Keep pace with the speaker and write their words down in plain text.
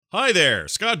Hi there,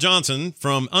 Scott Johnson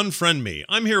from Unfriend Me.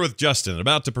 I'm here with Justin,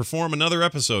 about to perform another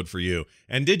episode for you.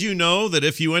 And did you know that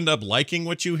if you end up liking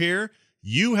what you hear,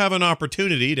 you have an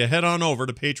opportunity to head on over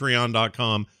to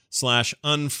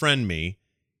patreon.com/unfriendme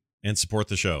and support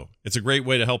the show. It's a great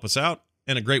way to help us out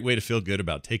and a great way to feel good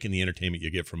about taking the entertainment you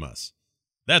get from us.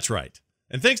 That's right.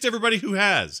 And thanks to everybody who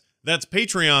has. That's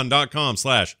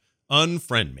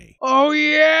patreon.com/unfriendme. Oh,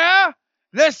 yeah?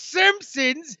 The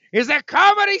Simpsons is a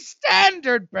comedy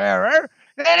standard bearer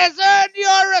that has earned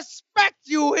your respect,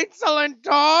 you insolent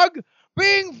dog.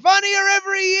 Being funnier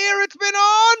every year it's been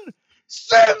on.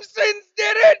 Simpsons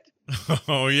did it!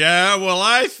 Oh, yeah? Well,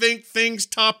 I think things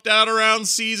topped out around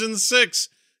season 6,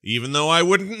 even though I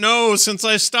wouldn't know since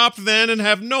I stopped then and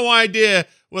have no idea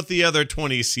what the other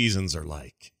 20 seasons are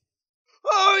like.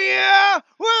 Oh, yeah?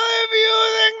 Well, if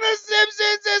you think The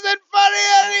Simpsons isn't funny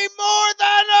anymore,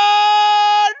 then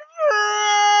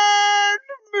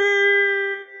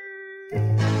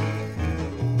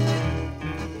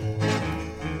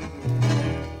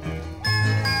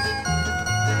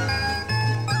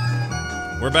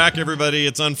We're back, everybody.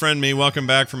 It's Unfriend Me. Welcome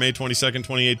back from May 22nd,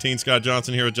 2018. Scott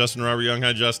Johnson here with Justin Robert Young.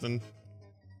 Hi, Justin.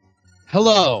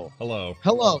 Hello. Hello.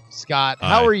 Hello, Scott. Hi.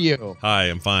 How are you? Hi,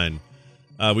 I'm fine.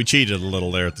 We cheated a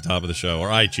little there at the top of the show.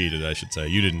 Or I cheated, I should say.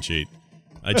 You didn't cheat.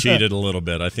 I cheated a little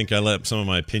bit. I think I let some of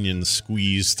my opinions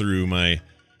squeeze through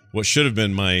what should have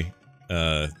been my,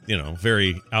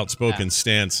 very outspoken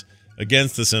stance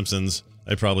against The Simpsons.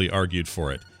 I probably argued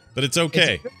for it. But it's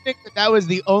okay. It's a good thing that was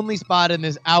the only spot in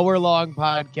this hour-long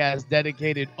podcast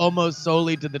dedicated almost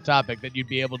solely to the topic that you'd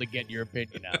be able to get your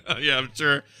opinion out. Yeah, I'm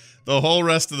sure the whole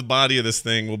rest of the body of this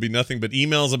thing will be nothing but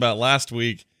emails about last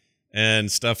week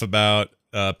and stuff about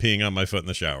peeing on my foot in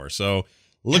the shower. So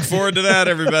look forward to that,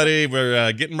 everybody.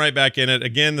 We're getting right back in it.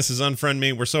 Again, this is Unfriend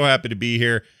Me. We're so happy to be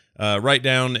here. Write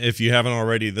down, if you haven't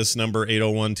already, this number,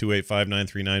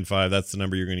 801-285-9395. That's the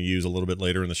number you're going to use a little bit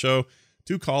later in the show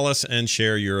to call us and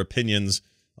share your opinions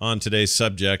on today's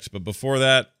subject. But before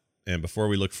that, and before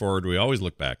we look forward, we always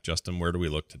look back. Justin, where do we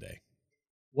look today?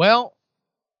 Well,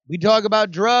 we talk about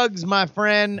drugs, my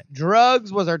friend.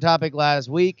 Drugs was our topic last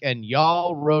week, and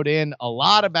y'all wrote in a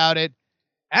lot about it.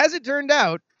 As it turned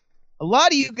out, a lot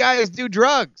of you guys do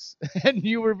drugs, and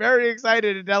you were very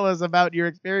excited to tell us about your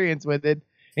experience with it,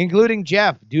 including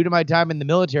Jeff. Due to my time in the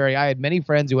military, I had many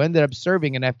friends who ended up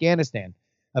serving in Afghanistan.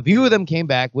 A few of them came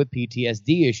back with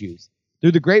PTSD issues.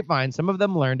 Through the grapevine, some of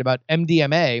them learned about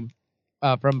MDMA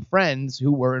from friends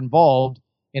who were involved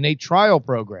in a trial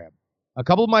program. A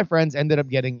couple of my friends ended up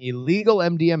getting illegal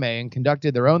MDMA and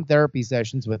conducted their own therapy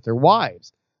sessions with their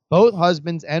wives. Both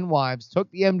husbands and wives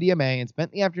took the MDMA and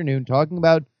spent the afternoon talking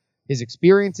about his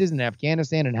experiences in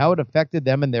Afghanistan and how it affected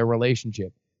them and their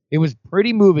relationship. It was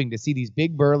pretty moving to see these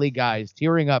big burly guys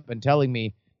tearing up and telling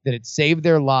me that it saved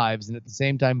their lives and at the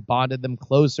same time bonded them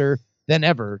closer than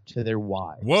ever to their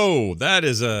wives. Whoa, that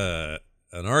is an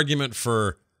argument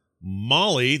for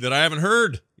Molly that I haven't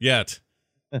heard yet.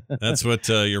 That's what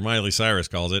your Miley Cyrus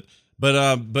calls it.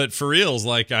 But for reals,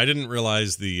 like, I didn't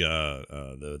realize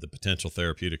the potential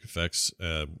therapeutic effects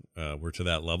were to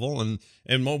that level.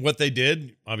 And what they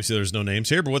did, obviously there's no names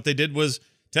here, but what they did was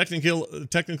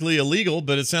technically illegal,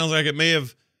 but it sounds like it may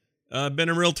have been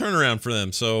a real turnaround for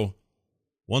them. So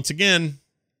once again,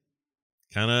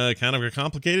 kind of a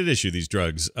complicated issue, these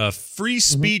drugs. Free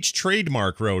Speech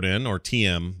Trademark wrote in, or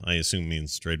TM, I assume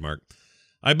means trademark.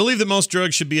 I believe that most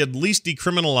drugs should be at least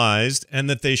decriminalized and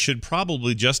that they should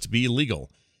probably just be illegal.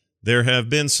 There have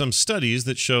been some studies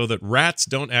that show that rats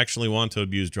don't actually want to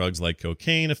abuse drugs like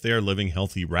cocaine if they are living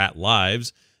healthy rat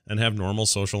lives and have normal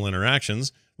social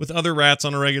interactions with other rats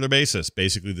on a regular basis.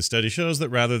 Basically, the study shows that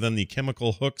rather than the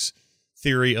chemical hooks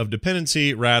theory of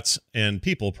dependency, rats and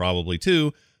people probably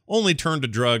too only turn to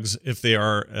drugs if they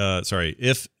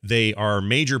are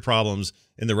major problems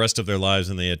in the rest of their lives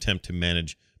and they attempt to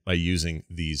manage by using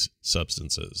these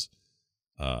substances.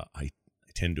 I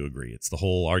tend to agree. It's the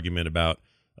whole argument about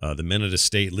the minute a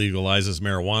state legalizes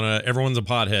marijuana, everyone's a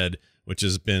pothead, which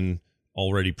has been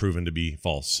already proven to be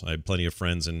false. I have plenty of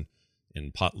friends in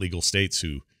pot legal states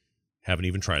who haven't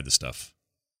even tried the stuff.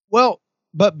 Well,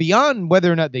 but beyond whether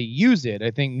or not they use it,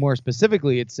 I think more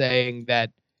specifically it's saying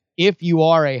that if you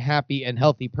are a happy and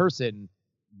healthy person,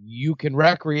 you can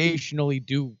recreationally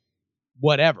do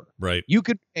whatever. Right. You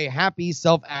could be a happy,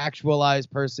 self-actualized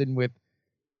person with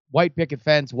white picket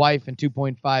fence, wife, and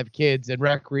 2.5 kids and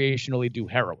recreationally do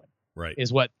heroin. Right.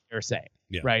 Is what they're saying.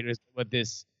 Yeah. Right. Is what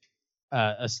this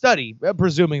a study,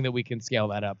 presuming that we can scale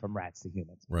that up from rats to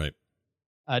humans. Right.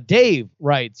 Dave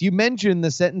writes, you mentioned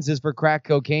the sentences for crack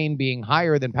cocaine being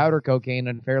higher than powder cocaine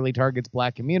unfairly targets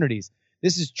black communities.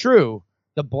 This is true,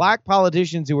 The black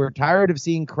politicians who are tired of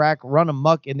seeing crack run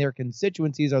amok in their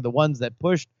constituencies are the ones that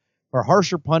pushed for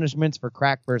harsher punishments for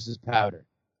crack versus powder.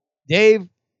 Dave,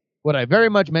 what I very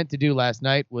much meant to do last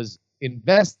night was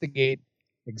investigate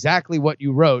exactly what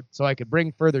you wrote so I could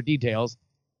bring further details.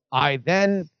 I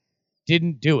then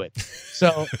didn't do it.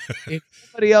 So if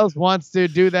somebody else wants to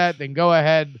do that, then go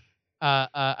ahead.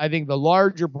 I think the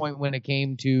larger point when it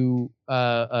came to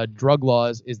drug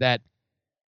laws is that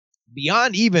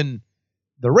beyond even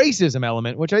the racism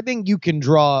element, which I think you can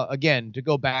draw, again, to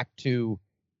go back to,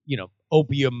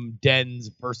 opium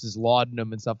dens versus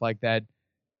laudanum and stuff like that,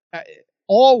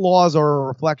 all laws are a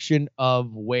reflection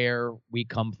of where we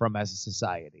come from as a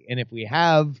society. And if we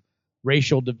have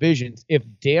racial divisions, if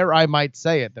dare I might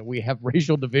say it, that we have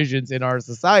racial divisions in our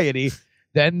society,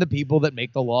 then the people that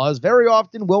make the laws very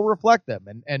often will reflect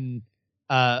them.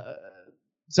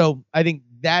 So I think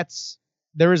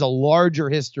there is a larger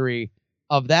history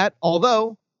of that,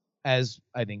 although, as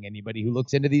I think anybody who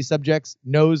looks into these subjects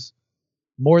knows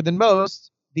more than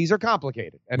most, these are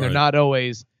complicated, and they're not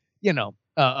always,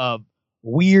 a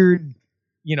weird,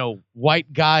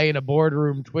 white guy in a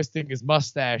boardroom twisting his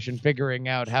mustache and figuring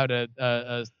out how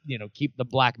to, keep the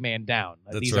black man down.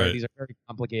 These are very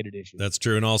complicated issues. That's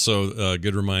true. And also a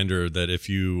good reminder that if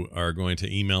you are going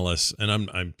to email us, and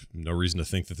I'm no reason to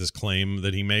think that this claim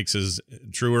that he makes is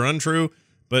true or untrue,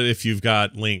 but if you've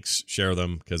got links, share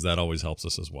them, because that always helps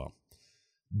us as well.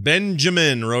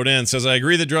 Benjamin wrote in, says, I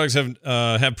agree that drugs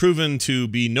have proven to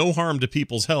be no harm to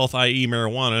people's health, i.e.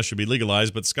 marijuana should be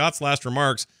legalized, but Scott's last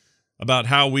remarks about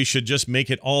how we should just make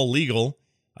it all legal,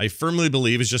 I firmly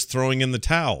believe is just throwing in the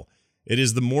towel. It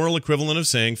is the moral equivalent of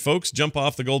saying, folks, jump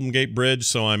off the Golden Gate Bridge,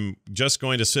 so I'm just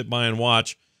going to sit by and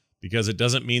watch, because it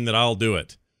doesn't mean that I'll do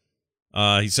it.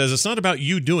 He says, it's not about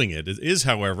you doing it. It is,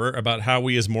 however, about how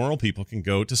we as moral people can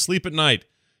go to sleep at night.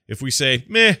 If we say,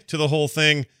 meh, to the whole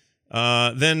thing,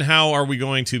 then how are we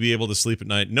going to be able to sleep at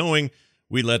night knowing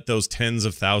we let those tens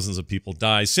of thousands of people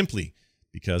die simply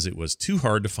because it was too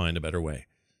hard to find a better way?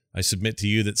 I submit to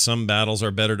you that some battles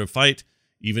are better to fight,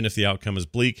 even if the outcome is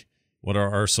bleak. What are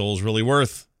our souls really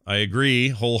worth? I agree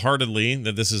wholeheartedly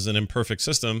that this is an imperfect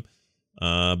system,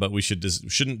 but we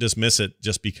shouldn't dismiss it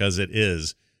just because it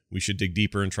is. We should dig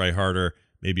deeper and try harder.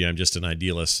 Maybe I'm just an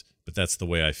idealist, but that's the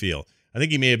way I feel. I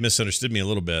think he may have misunderstood me a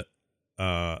little bit.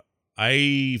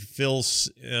 I feel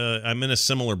I'm in a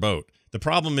similar boat. The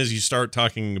problem is you start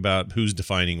talking about who's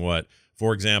defining what.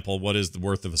 For example, what is the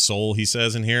worth of a soul, he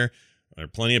says in here. There are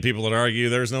plenty of people that argue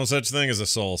there's no such thing as a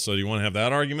soul. So do you want to have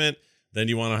that argument? Then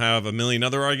you want to have a million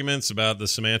other arguments about the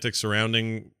semantics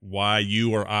surrounding why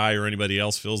you or I or anybody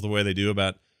else feels the way they do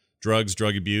about drugs,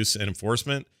 drug abuse, and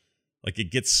enforcement. Like,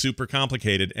 it gets super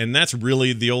complicated. And that's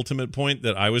really the ultimate point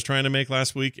that I was trying to make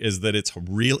last week, is that it's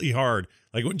really hard.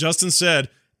 Like when Justin said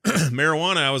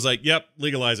marijuana, I was like, yep,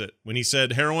 legalize it. When he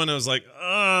said heroin, I was like,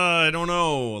 I don't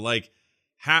know. Like,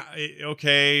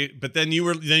 okay. But then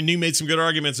you made some good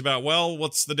arguments about, well,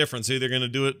 what's the difference? Either going to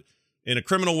do it in a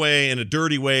criminal way, in a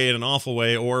dirty way, in an awful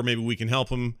way, or maybe we can help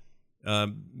them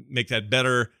make that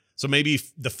better. So maybe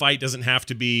the fight doesn't have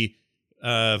to be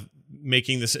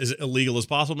making this as illegal as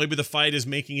possible. Maybe the fight is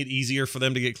making it easier for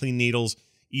them to get clean needles,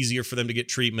 easier for them to get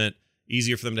treatment,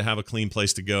 easier for them to have a clean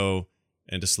place to go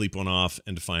and to sleep one off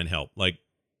and to find help. Like,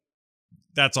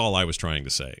 that's all I was trying to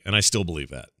say. And I still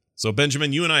believe that. So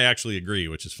Benjamin, you and I actually agree,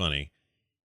 which is funny,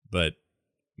 but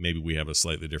maybe we have a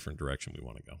slightly different direction we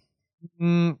want to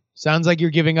go. Sounds like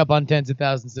you're giving up on tens of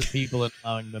thousands of people and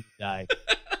allowing them to die.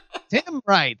 Tim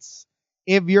writes,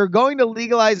 if you're going to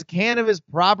legalize cannabis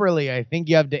properly, I think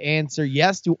you have to answer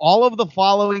yes to all of the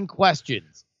following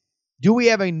questions. Do we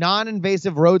have a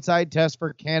non-invasive roadside test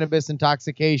for cannabis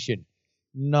intoxication?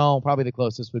 No, probably the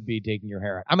closest would be taking your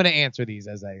hair out. I'm going to answer these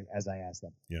as I ask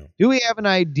them. Yeah. Do we have an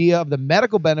idea of the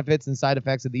medical benefits and side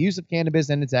effects of the use of cannabis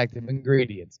and its active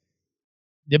ingredients?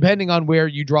 Depending on where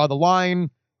you draw the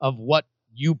line of what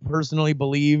you personally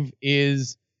believe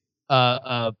is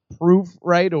proof,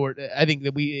 right? Or I think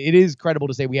that it is credible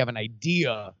to say we have an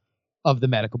idea of the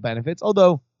medical benefits,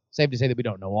 although safe to say that we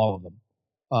don't know all of them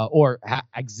or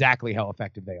exactly how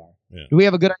effective they are. Yeah. Do we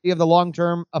have a good idea of the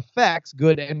long-term effects,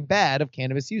 good and bad, of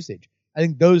cannabis usage? I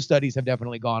think those studies have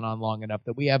definitely gone on long enough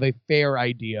that we have a fair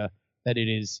idea that it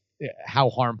is how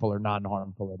harmful or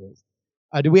non-harmful it is.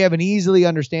 Do we have an easily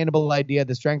understandable idea of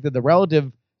the strength of the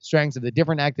relative strengths of the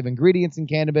different active ingredients in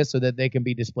cannabis so that they can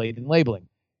be displayed in labeling?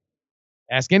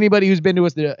 Ask anybody who's been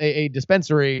to a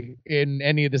dispensary in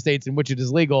any of the states in which it is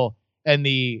legal, and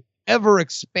the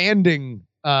ever-expanding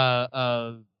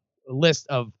list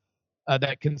of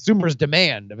that consumers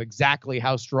demand of exactly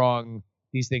how strong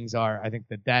these things are. I think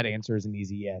that answer is an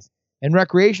easy yes. In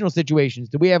recreational situations,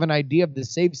 do we have an idea of the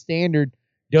safe standard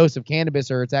dose of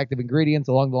cannabis or its active ingredients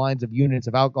along the lines of units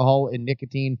of alcohol and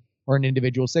nicotine or in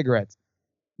individual cigarettes?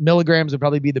 Milligrams would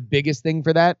probably be the biggest thing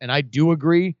for that, and I do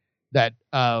agree that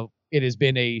it has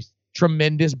been a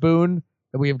tremendous boon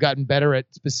that we have gotten better at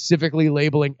specifically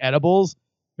labeling edibles,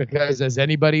 because as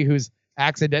anybody who's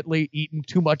accidentally eaten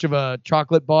too much of a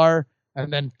chocolate bar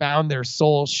and then found their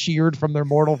soul sheared from their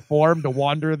mortal form to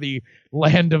wander the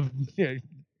land of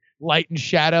light and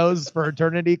shadows for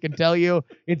eternity can tell you,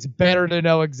 it's better to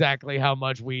know exactly how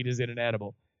much weed is in an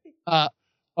edible.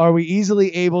 Are we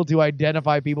easily able to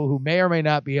identify people who may or may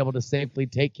not be able to safely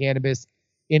take cannabis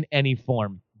in any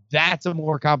form? That's a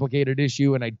more complicated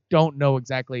issue, and I don't know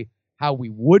exactly how we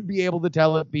would be able to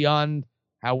tell it beyond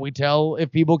how we tell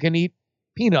if people can eat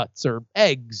peanuts or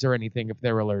eggs or anything if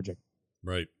they're allergic.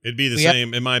 Right. It'd be the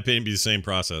same, in my opinion, be the same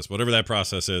process. Whatever that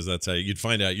process is, that's how you'd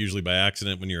find out usually by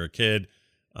accident when you're a kid.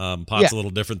 Pot's a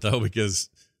little different, though, because,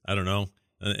 I don't know,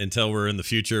 until we're in the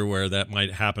future where that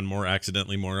might happen more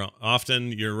accidentally more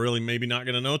often, you're really maybe not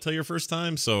going to know till your first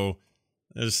time. So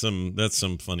that's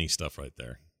some funny stuff right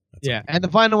there. And the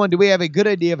final one, do we have a good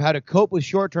idea of how to cope with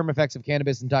short-term effects of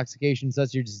cannabis intoxication,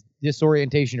 such as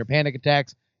disorientation or panic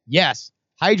attacks? Yes.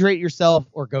 Hydrate yourself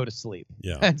or go to sleep.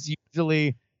 Yeah. That's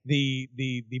usually the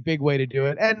big way to do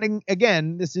it. And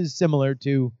again, this is similar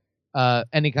to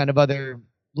any kind of other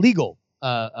legal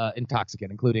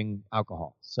intoxicant, including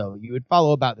alcohol. So you would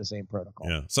follow about the same protocol.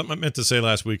 Yeah. Something I meant to say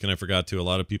last week and I forgot to. A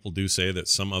lot of people do say that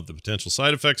some of the potential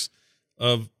side effects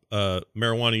of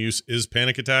marijuana use is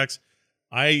panic attacks.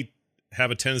 I have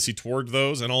a tendency toward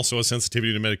those and also a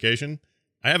sensitivity to medication.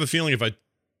 I have a feeling if I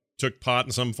took pot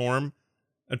in some form,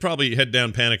 I'd probably head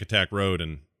down panic attack road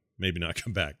and maybe not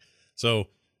come back. So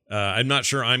I'm not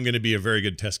sure I'm going to be a very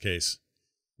good test case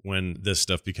when this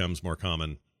stuff becomes more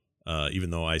common.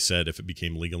 Even though I said if it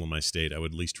became legal in my state, I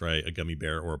would at least try a gummy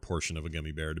bear or a portion of a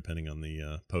gummy bear, depending on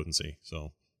the potency.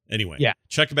 So anyway,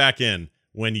 check back in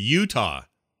when Utah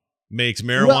makes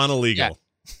marijuana legal.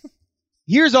 Yeah.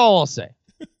 Here's all I'll say.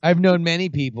 I've known many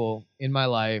people in my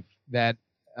life that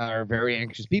are very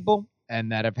anxious people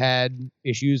and that have had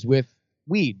issues with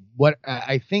weed. What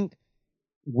I think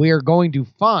we're going to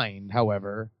find,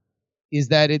 however, is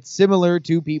that it's similar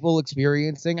to people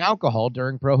experiencing alcohol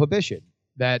during Prohibition,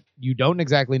 that you don't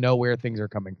exactly know where things are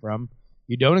coming from.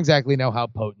 You don't exactly know how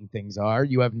potent things are.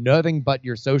 You have nothing but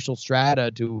your social strata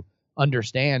to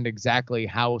understand exactly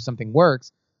how something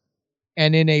works.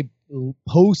 And in a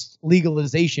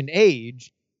post-legalization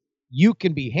age, you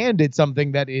can be handed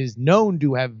something that is known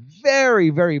to have very,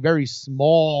 very, very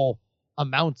small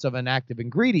amounts of an active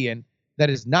ingredient that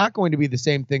is not going to be the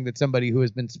same thing that somebody who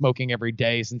has been smoking every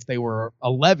day since they were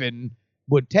 11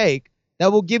 would take.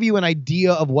 That will give you an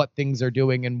idea of what things are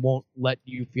doing and won't let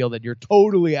you feel that you're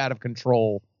totally out of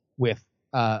control with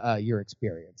your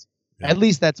experience. Yeah. At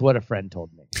least that's what a friend told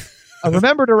me.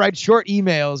 Remember to write short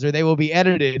emails or they will be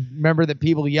edited. Remember that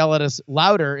people yell at us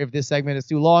louder if this segment is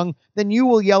too long. Then you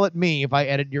will yell at me if I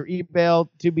edit your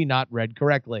email to be not read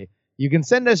correctly. You can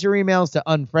send us your emails to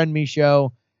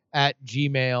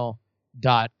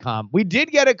unfriendmeshow@gmail.com. We did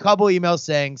get a couple emails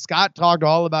saying Scott talked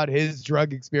all about his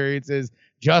drug experiences.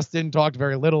 Justin talked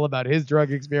very little about his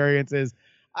drug experiences.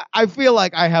 I feel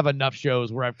like I have enough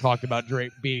shows where I've talked about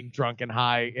being drunk and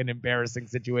high in embarrassing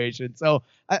situations. So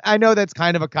I know that's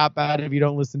kind of a cop-out if you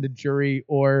don't listen to Jury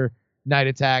or Night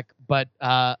Attack. But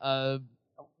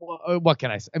what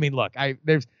can I say? I mean, look,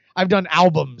 I've done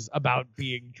albums about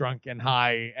being drunk and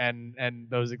high and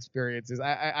those experiences.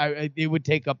 It would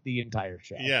take up the entire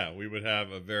show. Yeah, we would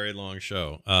have a very long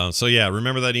show. So yeah,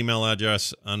 remember that email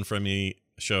address,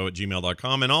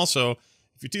 unfriendmeshow@gmail.com. And also,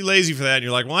 if you're too lazy for that and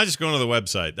you're like, well, I just go to the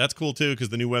website. That's cool too, because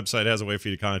the new website has a way for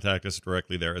you to contact us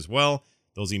directly there as well.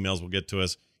 Those emails will get to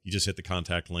us. You just hit the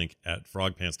contact link at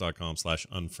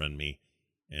frogpants.com/unfriendme.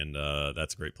 And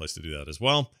that's a great place to do that as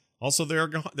well. Also, they're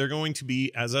going to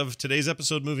be, as of today's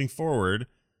episode moving forward,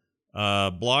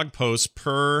 blog posts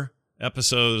per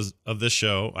episode of this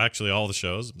show. Actually, all the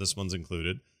shows. This one's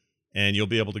included. And you'll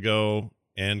be able to go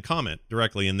and comment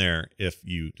directly in there if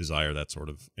you desire that sort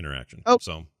of interaction. Oh.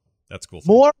 So that's cool.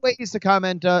 More ways to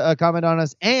comment on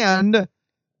us. And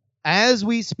as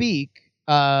we speak,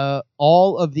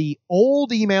 all of the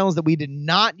old emails that we did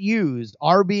not use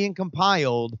are being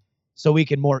compiled so we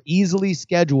can more easily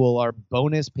schedule our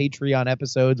bonus Patreon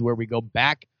episodes where we go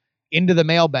back into the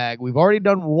mailbag. We've already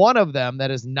done one of them that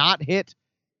has not hit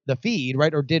the feed,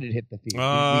 right? Or did it hit the feed?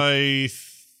 I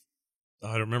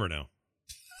don't remember now.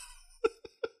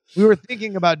 We were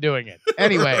thinking about doing it.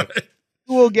 Anyway, right.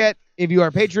 You will get, if you are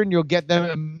a patron, you'll get them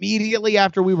immediately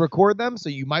after we record them. So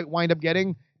you might wind up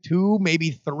getting 2,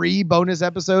 maybe 3 bonus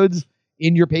episodes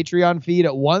in your Patreon feed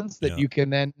at once that you can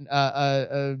then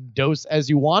dose as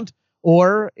you want.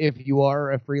 Or if you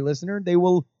are a free listener, they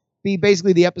will be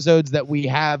basically the episodes that we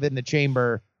have in the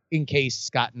chamber in case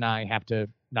Scott and I have to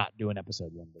not do an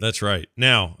episode one day. That's right.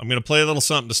 Now, I'm going to play a little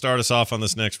something to start us off on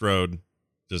this next road.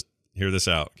 Just hear this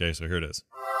out. Okay, so here it is.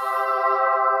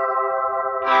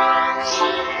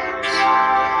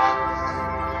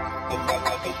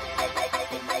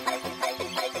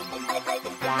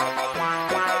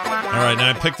 All right, now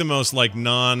I picked the most like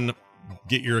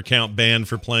get your account banned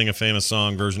for playing a famous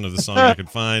song version of the song I could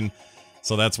find.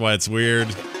 So that's why it's weird.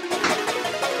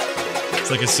 It's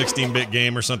like a 16-bit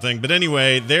game or something. But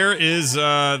anyway, there's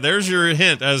your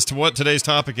hint as to what today's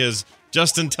topic is.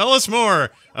 Justin, tell us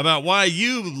more about why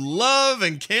you love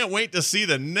and can't wait to see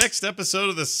the next episode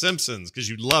of The Simpsons, because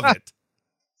you love it.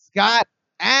 Scott,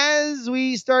 as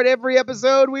we start every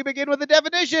episode, we begin with a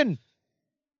definition.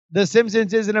 The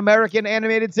Simpsons is an American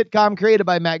animated sitcom created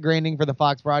by Matt Groening for the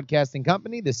Fox Broadcasting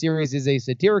Company. The series is a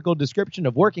satirical description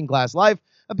of working-class life,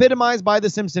 epitomized by the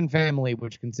Simpson family,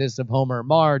 which consists of Homer,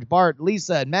 Marge, Bart,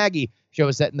 Lisa, and Maggie. Show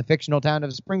is set in the fictional town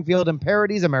of Springfield and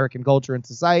parodies American culture and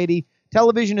society,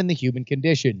 television, and the human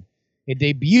condition. It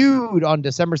debuted on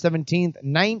December 17th,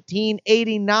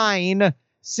 1989.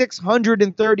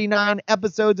 639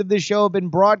 episodes of this show have been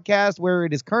broadcast, where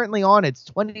it is currently on its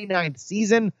 29th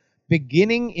season,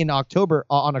 beginning in October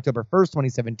 1st,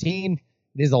 2017.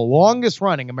 It is the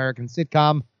longest-running American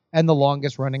sitcom and the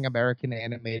longest-running American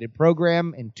animated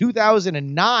program. In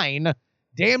 2009,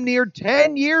 damn near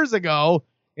 10 years ago,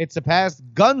 it surpassed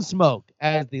Gunsmoke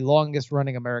as the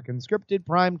longest-running American scripted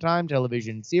primetime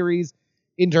television series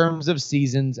in terms of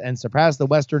seasons, and surpassed the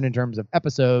Western in terms of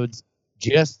episodes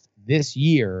just this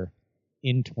year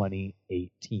in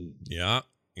 2018. Yeah.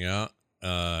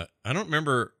 I don't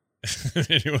remember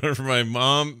anyone from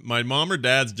my mom or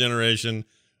dad's generation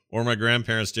or my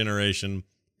grandparents' generation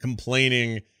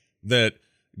complaining that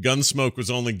Gunsmoke was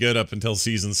only good up until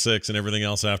season 6 and everything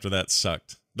else after that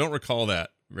sucked. Don't recall that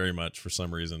very much for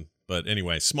some reason. But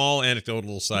anyway, small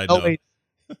anecdotal side note.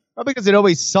 Probably because it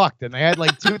always sucked and they had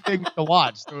like 2 things to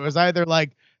watch. So it was either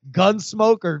like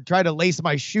Gunsmoke or try to lace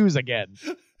my shoes again.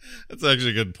 That's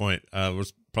actually a good point.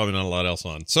 There's probably not a lot else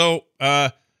on. So,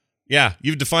 yeah,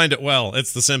 you've defined it well.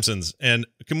 It's The Simpsons. And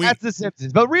That's The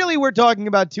Simpsons. But really, we're talking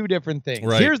about 2 different things.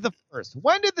 Right. Here's the first.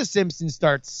 When did The Simpsons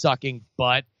start sucking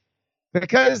butt?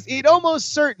 Because it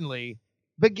almost certainly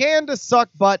began to suck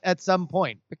butt at some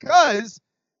point. Because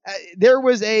there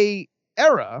was a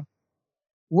era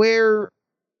where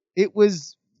it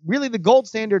was really the gold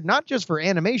standard, not just for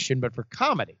animation, but for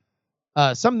comedy.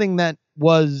 Something that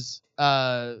was,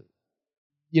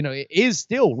 is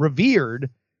still revered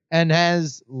and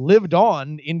has lived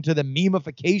on into the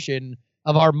memification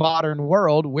of our modern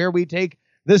world, where we take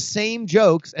the same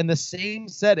jokes and the same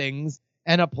settings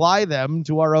and apply them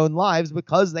to our own lives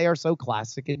because they are so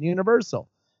classic and universal.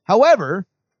 However,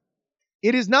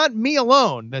 it is not me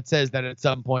alone that says that at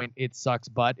some point it sucks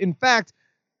butt. In fact,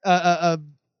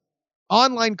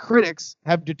 online critics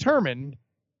have determined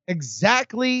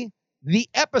exactly the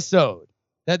episode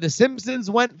that The Simpsons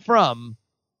went from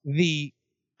the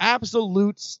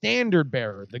absolute standard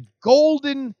bearer, the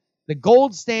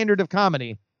gold standard of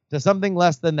comedy, to something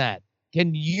less than that.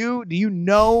 Do you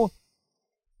know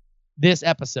this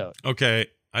episode? Okay.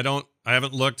 I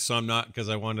haven't looked, so I'm not, because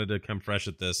I wanted to come fresh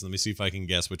at this. Let me see if I can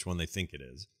guess which one they think it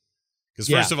is. Because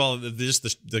first of all, just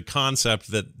the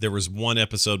concept that there was one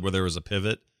episode where there was a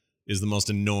pivot is the most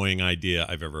annoying idea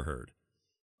I've ever heard.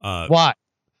 Why?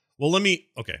 Well, I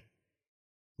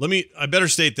better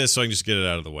state this so I can just get it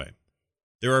out of the way.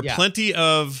 There are plenty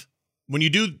of, when you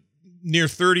do near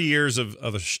 30 years of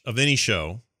any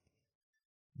show,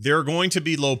 there are going to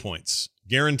be low points,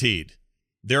 guaranteed.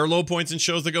 There are low points in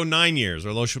shows that go 9 years,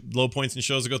 or low points in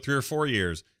shows that go 3 or 4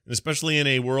 years. And especially in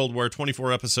a world where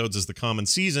 24 episodes is the common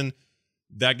season,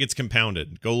 that gets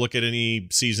compounded. Go look at any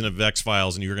season of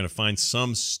X-Files and you're going to find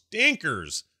some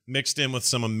stinkers mixed in with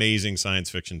some amazing science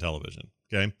fiction television.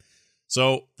 Okay?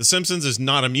 So The Simpsons is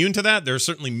not immune to that. There are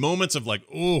certainly moments of like,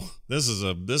 oh,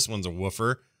 this one's a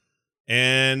woofer.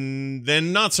 And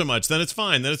then not so much. Then it's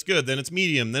fine. Then it's good. Then it's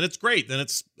medium. Then it's great. Then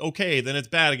it's okay. Then it's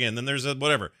bad again. Then there's a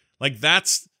whatever. Like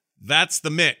that's the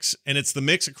mix. And it's the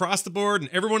mix across the board. And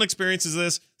everyone experiences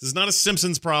this. This is not a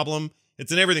Simpsons problem.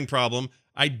 It's an everything problem.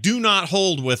 I do not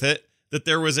hold with it that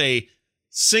there was a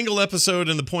single episode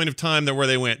in the point of time where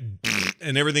they went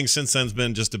and everything since then's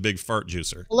been just a big fart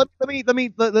juicer. Well,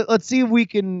 let's see if we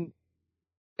can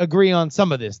agree on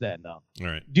some of this then, though. All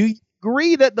right. Do you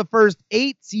agree that the first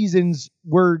 8 seasons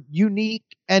were unique,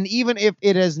 and even if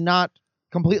it has not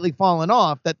completely fallen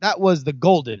off, that was the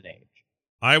golden age.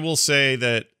 I will say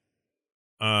that,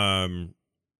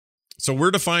 so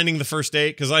we're defining the first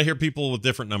 8 because I hear people with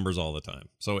different numbers all the time.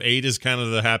 So 8 is kind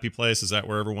of the happy place. Is that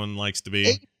where everyone likes to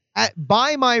be?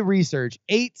 By my research,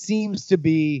 8 seems to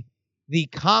be the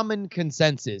common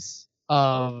consensus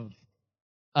of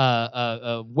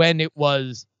when it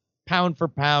was pound for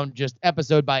pound, just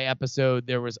episode by episode,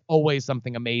 there was always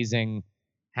something amazing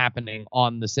happening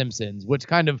on The Simpsons, which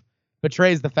kind of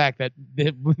betrays the fact that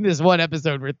this one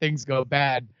episode where things go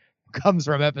bad comes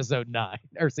from episode 9,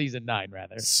 or season 9,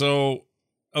 rather. So,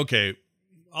 okay,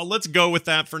 let's go with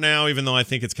that for now, even though I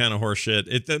think it's kind of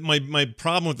horseshit. My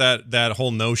problem with that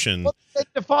whole notion. Well,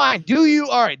 define. Do you?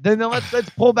 All right, then let's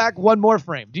pull back one more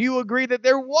frame. Do you agree that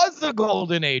there was a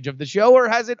golden age of the show, or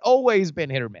has it always been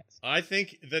hit or miss? I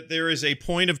think that there is a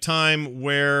point of time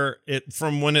where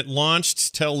from when it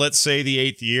launched till, let's say, the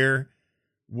 8th year,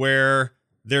 where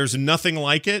there's nothing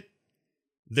like it.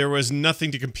 There was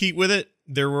nothing to compete with it.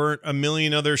 There weren't a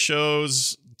million other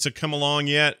shows to come along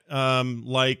yet,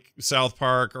 like South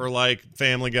Park or like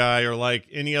Family Guy or like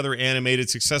any other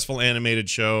successful animated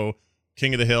show,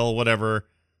 King of the Hill, whatever.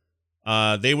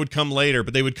 They would come later,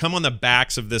 but they would come on the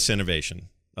backs of this innovation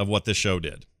of what this show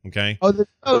did. Okay. Oh,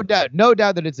 no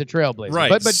doubt that it's a trailblazer.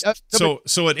 Right. But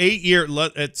so at 8 year,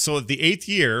 so at the 8th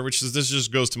year, this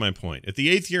just goes to my point. At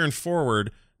the 8th year and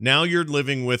forward, now you're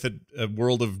living with a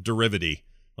world of derivative.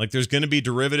 Like there's going to be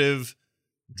derivative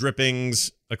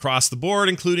drippings across the board,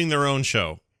 including their own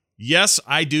show. Yes,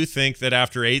 I do think that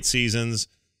after 8 seasons,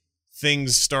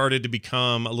 things started to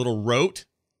become a little rote.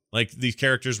 Like these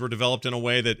characters were developed in a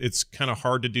way that it's kind of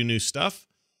hard to do new stuff.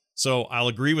 So I'll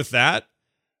agree with that.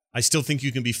 I still think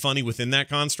you can be funny within that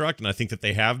construct, and I think that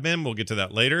they have been. We'll get to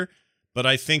that later. But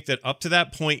I think that up to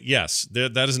that point, yes,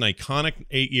 that is an iconic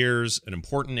 8 years, an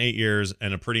important 8 years,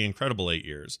 and a pretty incredible 8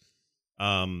 years.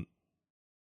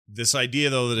 This idea,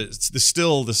 though, that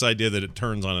this idea that it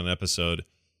turns on an episode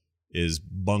is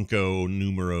bunco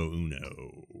numero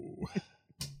uno.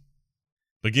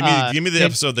 But give me the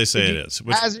episode they say it is.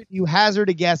 You hazard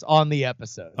a guess on the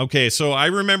episode. Okay, so I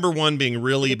remember one being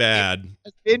really bad.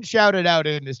 It's been shouted out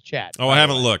in this chat. Oh, I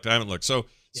haven't looked. So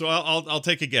I'll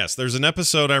take a guess. There's an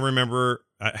episode I remember.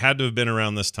 I had to have been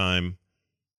around this time.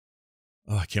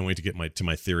 Oh, I can't wait to get to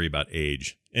my theory about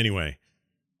age. Anyway,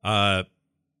 I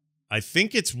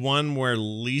think it's one where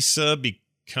Lisa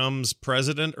becomes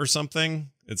president or something.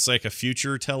 It's like a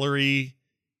future tellery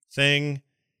thing.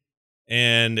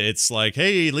 And it's like,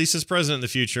 hey, Lisa's president in the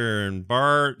future, and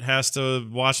Bart has to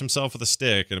wash himself with a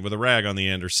stick and with a rag on the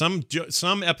end, or some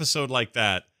episode like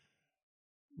that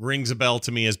rings a bell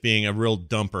to me as being a real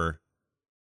dumper.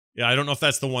 Yeah, I don't know if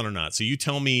that's the one or not. So you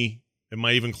tell me, am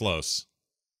I even close?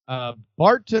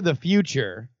 Bart to the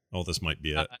Future. Oh, this might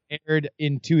be it. Aired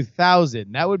in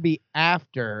 2000. That would be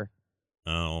after.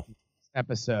 Oh.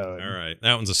 Episode. All right,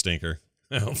 that one's a stinker.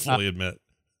 I'll fully admit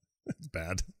it's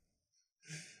bad.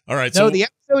 All right. So the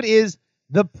episode is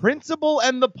The Principal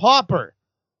and the Pauper.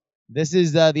 This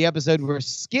is the episode where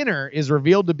Skinner is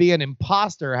revealed to be an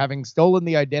imposter, having stolen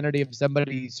the identity of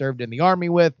somebody he served in the army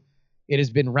with. It has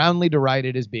been roundly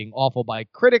derided as being awful by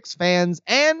critics, fans,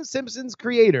 and Simpsons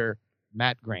creator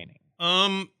Matt Groening.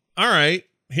 All right.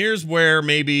 Here's where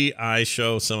maybe I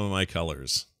show some of my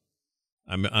colors.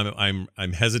 I'm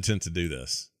hesitant to do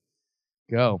this.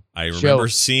 Go. I remember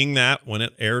seeing that when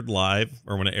it aired live,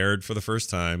 or when it aired for the first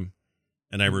time,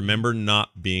 and I remember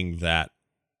not being that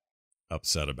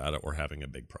upset about it or having a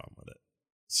big problem with it.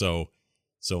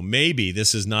 So maybe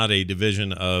this is not a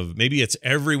division of, maybe it's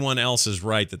everyone else is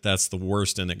right that that's the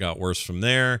worst and it got worse from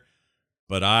there,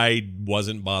 but I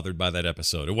wasn't bothered by that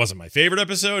episode. It wasn't my favorite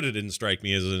episode. It didn't strike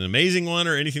me as an amazing one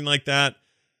or anything like that.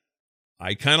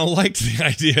 I kind of liked the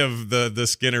idea of the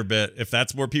Skinner bit. If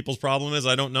that's where people's problem is,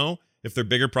 I don't know. If their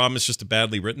bigger problem is just a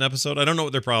badly written episode, I don't know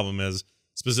what their problem is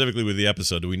specifically with the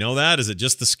episode. Do we know that? Is it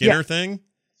just the Skinner thing? Yes,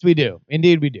 we do.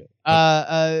 Indeed, we do.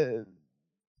 Okay.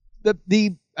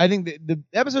 I think the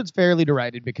episode's fairly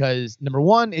derided because, number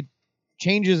one, it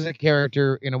changes a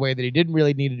character in a way that he didn't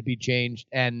really need it to be changed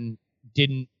and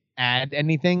didn't add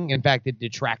anything. In fact, it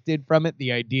detracted from it.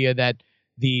 The idea that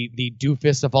the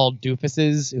doofus of all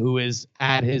doofuses, who is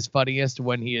at his funniest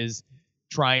when he is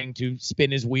trying to spin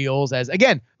his wheels, as,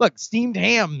 again, look, steamed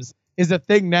hams is a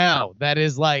thing now that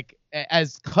is like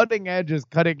as cutting edge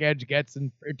gets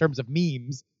in terms of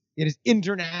memes. It is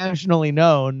internationally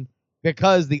known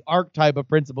because the archetype of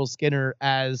Principal Skinner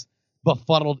as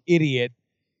befuddled idiot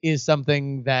is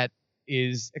something that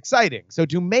is exciting. So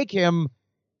to make him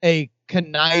a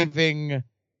conniving,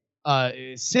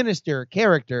 sinister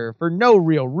character for no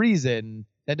real reason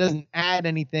that doesn't add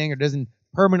anything or doesn't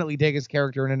permanently take his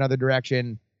character in another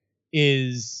direction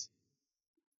is,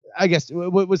 I guess,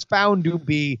 what was found to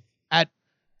be at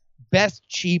best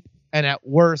cheap and at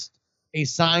worst a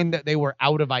sign that they were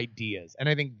out of ideas. And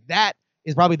I think that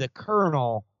is probably the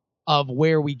kernel of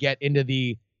where we get into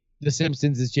the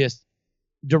Simpsons is just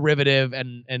derivative,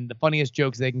 and the funniest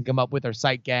jokes they can come up with are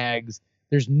sight gags.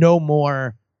 There's no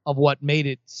more of what made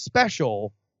it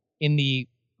special in the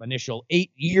initial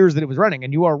 8 years that it was running.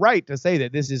 And you are right to say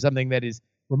that this is something that is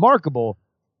remarkable,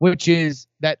 which is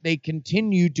that they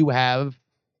continue to have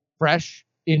fresh,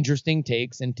 interesting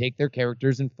takes and take their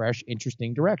characters in fresh,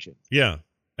 interesting directions. Yeah.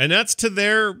 And that's to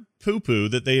their poo-poo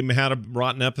that they had a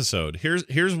rotten episode.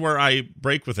 Here's where I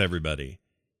break with everybody.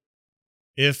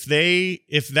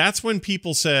 If that's when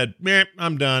people said, "Meh,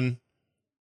 I'm done,"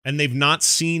 and they've not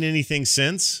seen anything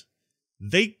since,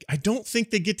 I don't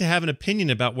think they get to have an opinion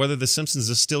about whether The Simpsons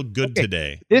is still good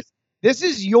today. This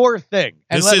is your thing.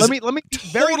 And let me be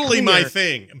very totally clear. my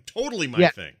thing. Totally my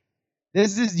thing.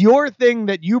 This is your thing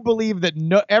that you believe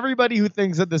that everybody who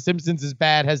thinks that The Simpsons is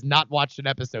bad has not watched an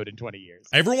episode in 20 years.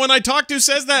 Everyone I talk to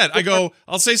says that.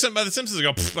 I'll say something about The Simpsons. I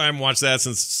go, I haven't watched that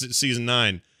since season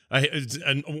 9.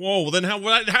 Well, then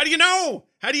how do you know?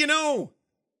 How do you know?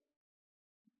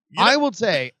 I will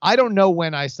say, I don't know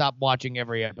when I stopped watching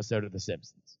every episode of The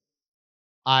Simpsons.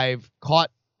 I've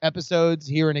caught episodes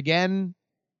here and again,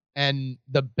 and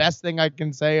the best thing I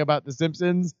can say about The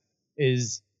Simpsons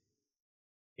is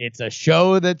it's a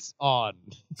show that's on.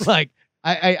 Like,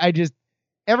 I just,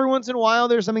 every once in a while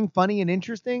there's something funny and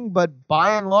interesting, but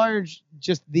by and large,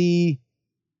 just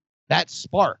that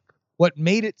spark, what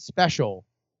made it special,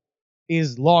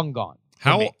 is long gone.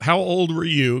 How old were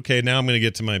you? Okay, now I'm going to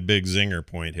get to my big zinger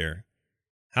point here.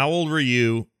 How old were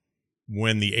you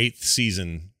when the 8th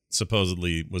season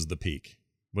supposedly was the peak?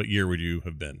 What year would you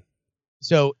have been?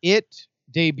 So it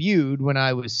debuted when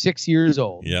I was 6 years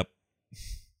old. Yep.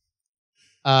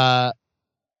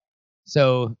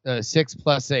 So 6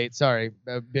 plus 8. Sorry,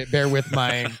 bear with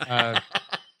my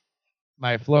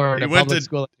my Florida public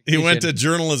school education. He went to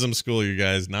journalism school, you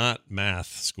guys, not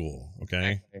math school.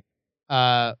 Okay.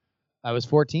 I was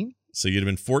 14. So you'd have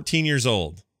been 14 years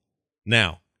old.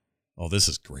 Now, this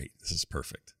is great. This is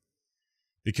perfect.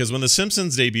 Because when The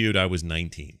Simpsons debuted, I was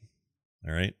 19.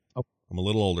 All right? Oh. I'm a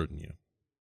little older than you.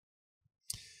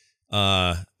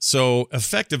 So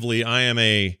effectively, I am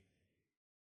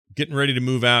getting ready to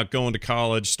move out, going to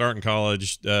college, starting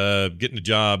college, getting a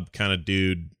job kind of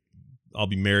dude. I'll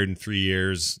be married in 3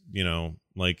 years.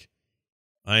 Like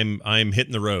I'm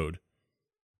hitting the road.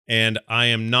 And I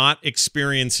am not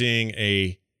experiencing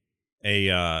a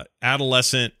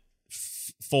adolescent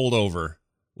fold over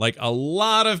like a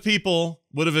lot of people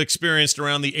would have experienced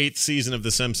around the 8th season of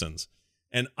The Simpsons.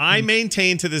 And I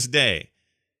maintain to this day,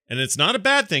 and it's not a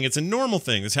bad thing, it's a normal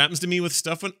thing. This happens to me with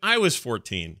stuff when I was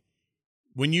 14.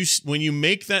 When you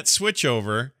make that switch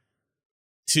over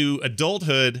to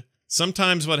adulthood,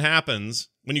 sometimes what happens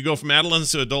when you go from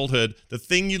adolescence to adulthood, the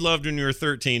thing you loved when you were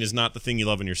 13 is not the thing you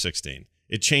love when you're 16.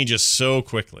 It changes so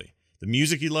quickly. The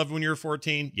music you loved when you were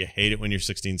 14, you hate it when you're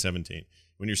 16, 17.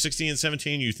 When you're 16 and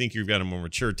 17, you think you've got a more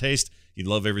mature taste. You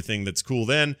love everything that's cool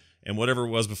then, and whatever it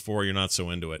was before, you're not so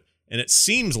into it. And it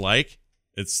seems like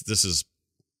this is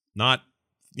not,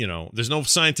 there's no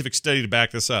scientific study to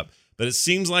back this up, but it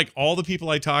seems like all the people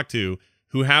I talk to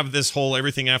who have this whole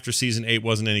everything after season 8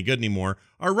 wasn't any good anymore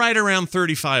are right around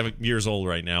 35 years old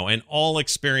right now, and all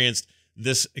experienced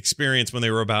this experience when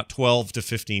they were about 12 to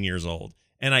 15 years old.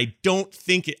 And I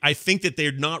think that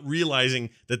they're not realizing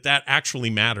that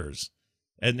actually matters.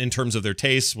 And in terms of their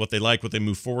tastes, what they like, what they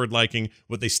move forward liking,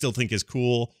 what they still think is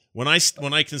cool. When I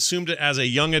consumed it as a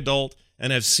young adult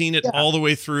and have seen it all the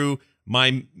way through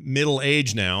my middle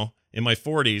age now, in my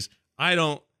 40s, I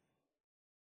don't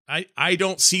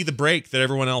see the break that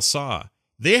everyone else saw.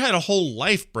 They had a whole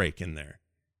life break in there.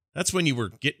 That's when you were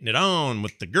getting it on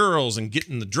with the girls and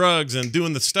getting the drugs and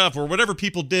doing the stuff or whatever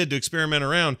people did to experiment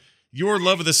around. Your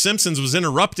love of The Simpsons was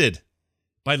interrupted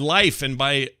by life and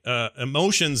by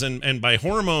emotions and by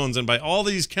hormones and by all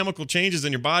these chemical changes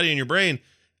in your body and your brain.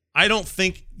 I don't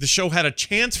think the show had a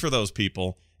chance for those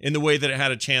people in the way that it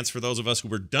had a chance for those of us who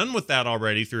were done with that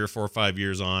already 3 or 4 or 5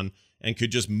 years on and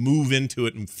could just move into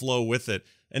it and flow with it.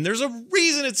 And there's a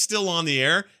reason it's still on the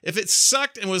air. If it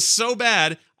sucked and was so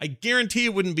bad, I guarantee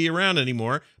it wouldn't be around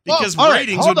anymore because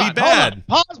ratings would be bad.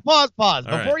 Pause. All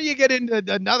Before you get into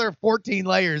another 14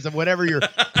 layers of whatever your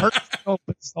personal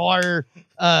bizarre,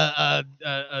 so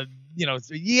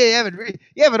you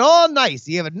have it all nice.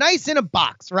 You have it nice in a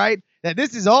box, right? That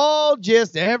this is all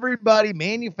just everybody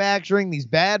manufacturing these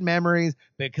bad memories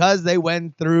because they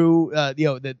went through,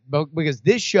 because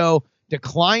this show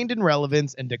declined in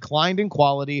relevance and declined in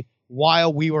quality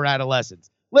while we were adolescents.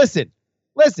 Listen.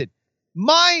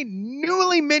 My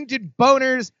newly minted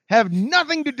boners have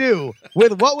nothing to do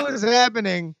with what was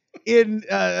happening in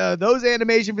those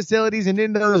animation facilities and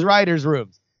in those writers'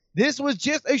 rooms. This was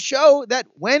just a show that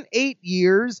went 8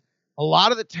 years. A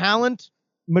lot of the talent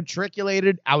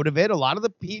matriculated out of it. A lot of the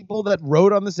people that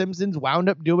wrote on The Simpsons wound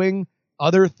up doing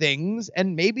other things,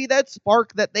 and maybe that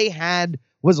spark that they had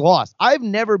was lost. I've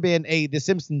never been a The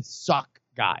Simpsons suck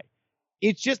guy.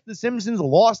 It's just The Simpsons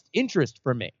lost interest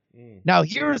for me. Now,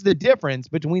 here's the difference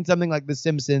between something like The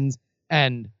Simpsons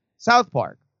and South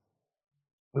Park.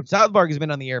 South Park has been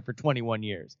on the air for 21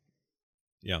 years.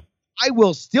 Yeah. I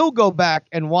will still go back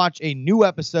and watch a new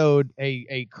episode,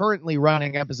 a currently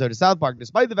running episode of South Park,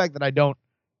 despite the fact that I don't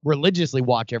religiously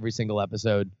watch every single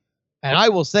episode. And I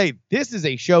will say, this is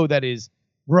a show that is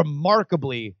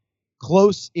remarkably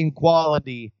close in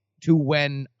quality to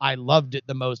when I loved it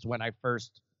the most when I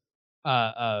first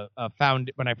fell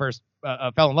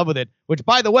in love with it, which,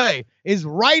 by the way, is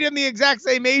right in the exact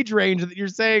same age range that you're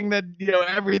saying that,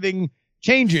 everything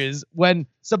changes. When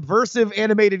subversive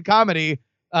animated comedy,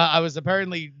 I was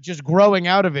apparently just growing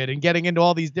out of it and getting into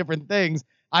all these different things.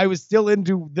 I was still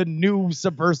into the new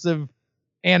subversive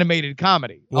animated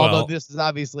comedy, although this is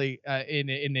obviously in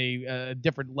a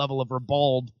different level of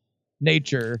ribald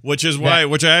nature. Which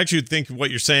I actually think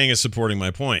what you're saying is supporting my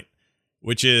point,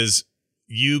 which is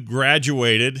you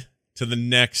graduated to the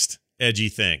next edgy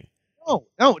thing.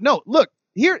 No. Look,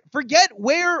 here, forget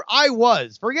where I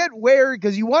was.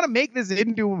 Because you want to make this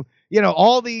into,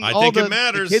 all the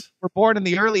kids who were born in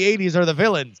the early 80s are the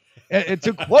villains. And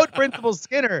to quote Principal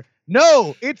Skinner,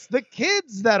 no, it's the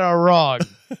kids that are wrong.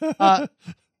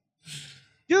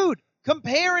 Dude,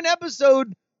 compare an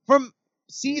episode from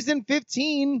season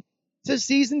 15 to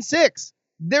season 6.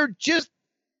 They're just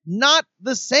not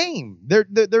the same.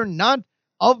 They're not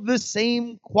of the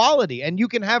same quality. And you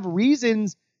can have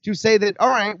reasons to say that, all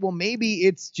right, well, maybe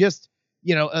it's just,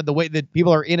 the way that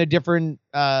people are in a different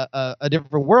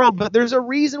world. But there's a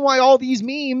reason why all these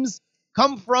memes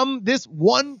come from this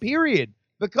one period,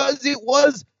 because it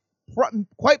was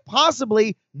quite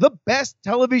possibly the best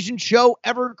television show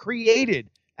ever created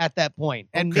at that point.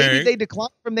 And maybe they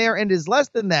declined from there and is less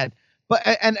than that. But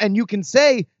and you can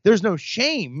say there's no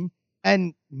shame,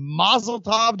 and mazel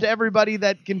tov to everybody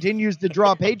that continues to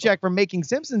draw a paycheck from making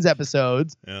Simpsons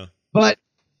episodes. Yeah. But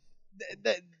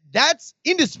that's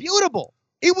indisputable.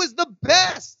 It was the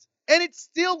best, and it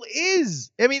still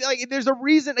is. I mean, there's a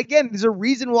reason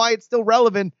why it's still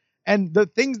relevant, and the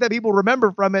things that people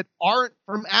remember from it aren't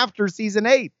from after season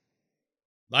 8.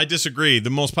 I disagree. The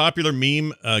most popular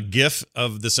meme GIF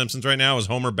of The Simpsons right now is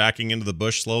Homer backing into the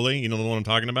bush slowly. You know the one I'm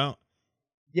talking about?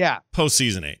 Yeah. Post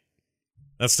season 8.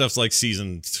 That stuff's like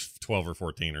season 12 or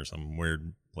 14 or some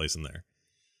weird place in there.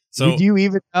 So do you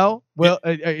even know? Well,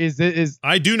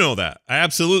 I do know that. I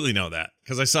absolutely know that,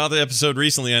 because I saw the episode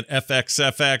recently on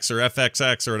FXFX or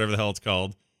FXX or whatever the hell it's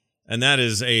called, and that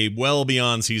is a well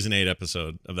beyond season 8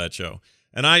 episode of that show.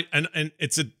 And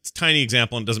it's a tiny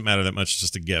example, and it doesn't matter that much. It's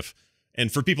just a GIF.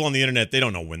 And for people on the internet, they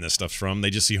don't know when this stuff's from. They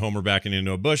just see Homer backing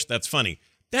into a bush. That's funny.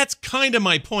 That's kind of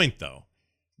my point, though.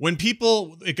 When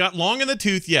it got long in the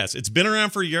tooth, yes. It's been around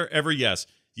for ever, yes.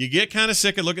 You get kind of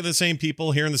sick of looking at the same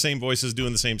people, hearing the same voices,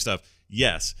 doing the same stuff,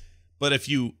 yes. But if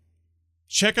you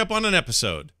check up on an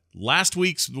episode, last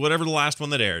week's, whatever the last one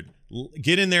that aired,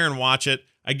 get in there and watch it,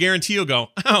 I guarantee you'll go,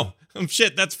 oh,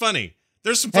 shit, that's funny.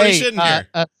 There's some funny shit in here.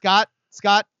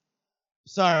 Scott,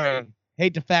 sorry,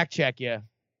 hate to fact check you.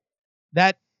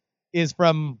 That is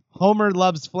from Homer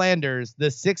Loves Flanders, the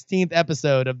 16th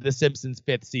episode of The Simpsons'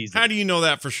 5th season. How do you know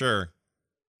that for sure?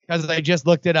 Because I just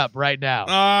looked it up right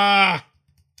now.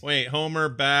 Wait, Homer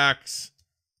backs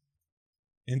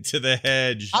into the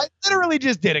hedge. I literally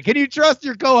just did it. Can you trust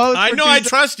your co-host? I know I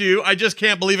trust you. I just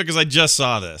can't believe it because I just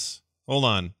saw this. Hold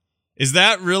on. Is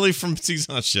that really from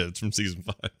season? Oh, shit. It's from season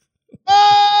 5.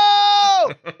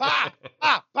 Oh!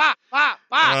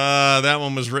 That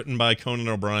one was written by Conan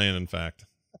O'Brien, in fact.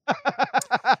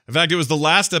 In fact, it was the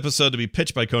last episode to be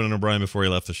pitched by Conan O'Brien before he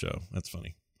left the show. That's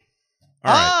funny.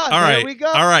 All right. There we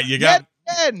go. All right. You got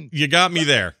me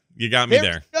there.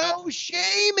 There's no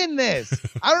shame in this.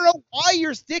 I don't know why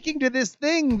you're sticking to this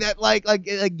thing that like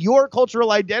your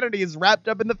cultural identity is wrapped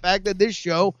up in the fact that this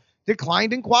show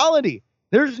declined in quality.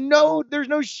 There's no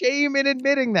shame in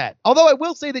admitting that. Although I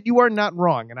will say that you are not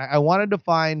wrong, and I wanted to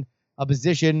find a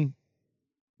position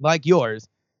like yours.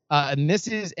 And this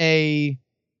is a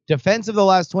defense of the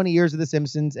last 20 years of The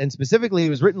Simpsons, and specifically it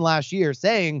was written last year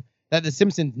saying that The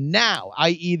Simpsons now,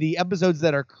 i.e. the episodes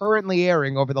that are currently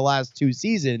airing over the last 2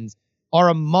 seasons, are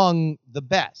among the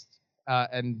best.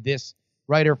 and this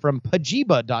writer from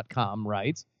Pajiba.com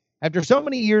writes, after so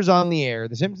many years on the air,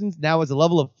 The Simpsons now has a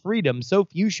level of freedom so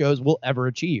few shows will ever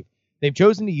achieve. They've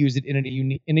chosen to use it in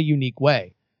a unique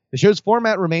way. The show's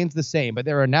format remains the same, but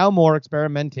there are now more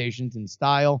experimentations in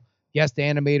style. Guest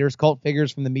animators, cult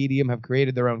figures from the medium have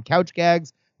created their own couch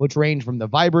gags, which range from the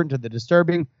vibrant to the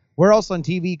disturbing. Where else on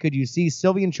TV could you see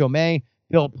Sylvian Chomet,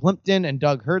 Bill Plimpton, and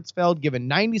Doug Hertzfeld given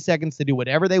 90 seconds to do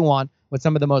whatever they want with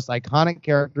some of the most iconic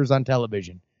characters on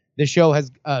television? This show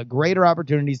has greater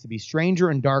opportunities to be stranger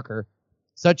and darker,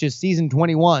 such as season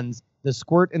 21's The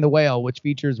Squirt and the Whale, which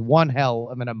features one hell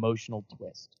of an emotional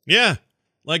twist. Yeah,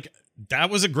 like that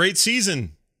was a great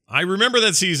season. I remember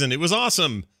that season. It was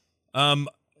awesome.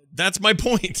 That's my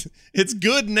point. It's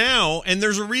good now, and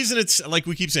there's a reason it's, like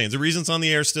we keep saying, there's a reason it's on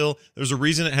the air still. There's a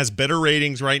reason it has better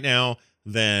ratings right now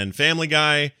than Family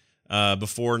Guy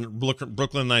before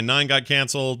Brooklyn Nine-Nine got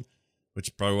canceled, which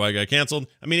is probably why it got canceled.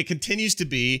 I mean, it continues to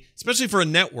be, especially for a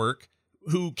network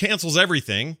who cancels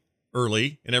everything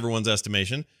early in everyone's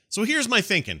estimation. So here's my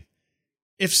thinking.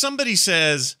 If somebody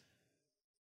says,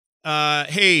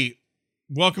 hey,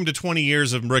 welcome to 20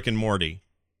 years of Rick and Morty,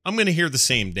 I'm going to hear the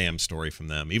same damn story from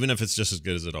them, even if it's just as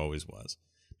good as it always was.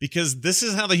 Because this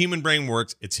is how the human brain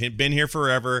works. It's been here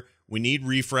forever. We need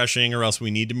refreshing, or else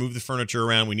we need to move the furniture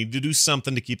around. We need to do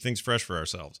something to keep things fresh for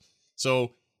ourselves.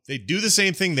 So they do the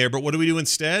same thing there, but what do we do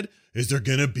instead? Is there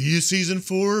going to be a season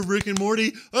 4 of Rick and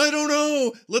Morty? I don't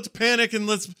know. Let's panic and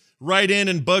let's write in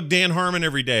and bug Dan Harmon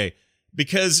every day,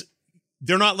 because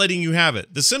they're not letting you have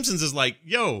it. The Simpsons is like,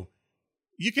 yo,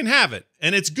 you can have it,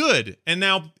 and it's good. And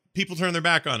now people turn their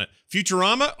back on it.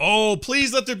 Futurama? Oh,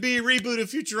 please let there be a reboot of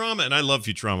Futurama. And I love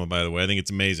Futurama, by the way. I think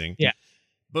it's amazing. Yeah.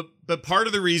 But part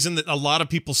of the reason that a lot of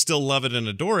people still love it and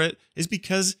adore it is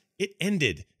because it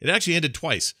ended. It actually ended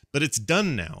twice, but it's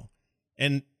done now.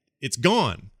 And it's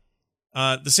gone.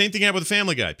 The same thing happened with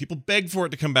Family Guy. People begged for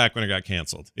it to come back when it got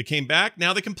canceled. It came back.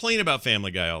 Now they complain about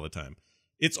Family Guy all the time.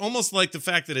 It's almost like the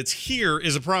fact that it's here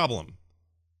is a problem.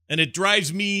 And it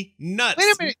drives me nuts.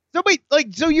 Wait a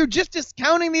minute. So you're just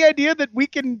discounting the idea that we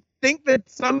can think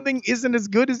that something isn't as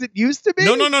good as it used to be?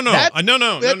 No.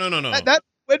 That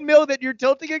windmill that you're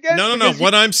tilting against? No.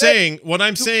 What I'm saying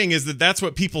is that that's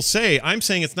what people say. I'm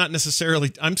saying it's not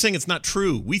necessarily, I'm saying it's not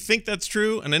true. We think that's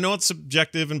true, and I know it's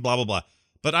subjective and blah, blah, blah.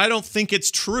 But I don't think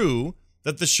it's true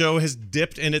that the show has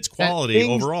dipped in its quality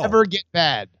overall. Never get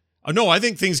bad. Oh, no, I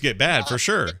think things get bad for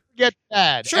sure. Get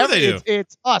bad. Sure they do.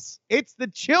 It's us. It's the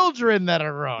children that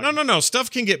are wrong. No. Stuff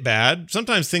can get bad.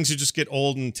 Sometimes things just get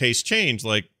old and taste change.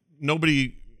 Like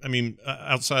nobody, I mean,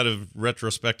 outside of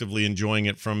retrospectively enjoying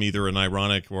it from either an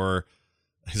ironic or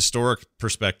historic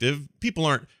perspective, people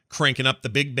aren't cranking up the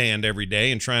big band every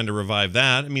day and trying to revive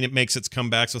that. I mean, it makes its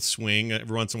comebacks with swing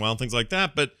every once in a while and things like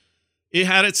that. But it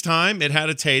had its time. It had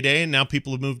its heyday, and now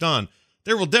people have moved on.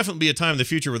 There will definitely be a time in the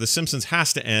future where The Simpsons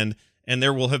has to end, and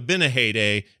there will have been a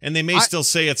heyday, and they may still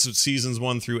say it's seasons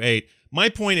 1 through 8. My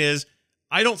point is,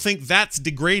 I don't think that's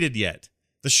degraded yet.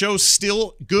 The show's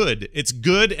still good. It's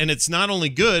good, and it's not only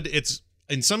good,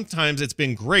 and sometimes it's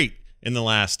been great in the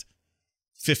last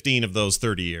 15 of those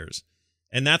 30 years.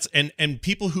 And that's and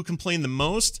people who complain the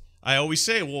most, I always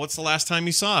say, well, what's the last time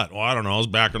you saw it? Well, I don't know. I was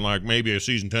back in like maybe a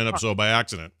season 10 episode by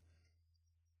accident.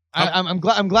 I'm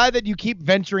glad that you keep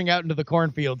venturing out into the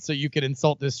cornfield so you can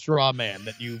insult this straw man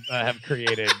that you have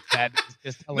created. That is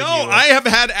just telling you. I have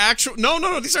had actual.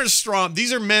 No. These aren't straw.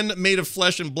 These are men made of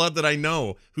flesh and blood that I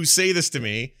know who say this to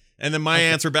me, and then my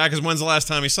answer back is, "When's the last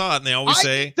time you saw it?" And they always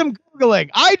say, did some Googling.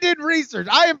 I did research.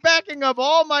 I am backing up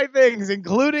all my things,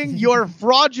 including your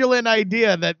fraudulent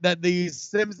idea that the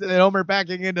Simpsons and Homer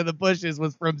backing into the bushes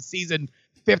was from season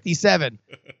 57.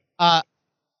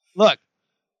 Look.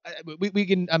 We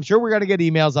can. I'm sure we're gonna get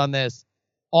emails on this.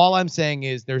 All I'm saying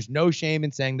is there's no shame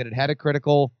in saying that it had a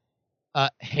critical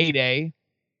heyday,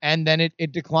 and then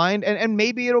it declined, and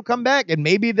maybe it'll come back, and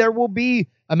maybe there will be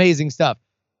amazing stuff.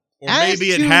 Or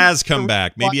maybe it has come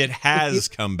back. Maybe it has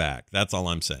come back. That's all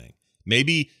I'm saying.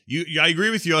 Maybe I agree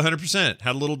with you 100%.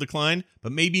 Had a little decline,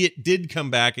 but maybe it did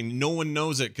come back and no one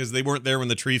knows it because they weren't there when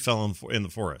the tree fell in the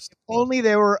forest. Only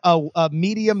they were a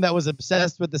medium that was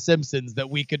obsessed with The Simpsons that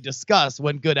we could discuss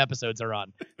when good episodes are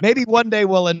on. Maybe one day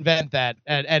we'll invent that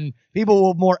and people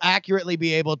will more accurately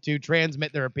be able to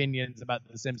transmit their opinions about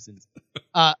The Simpsons.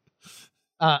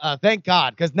 Thank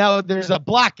God, because now there's a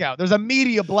blackout. There's a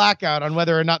media blackout on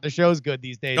whether or not the show's good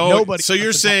these days. Nobody. So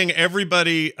you're saying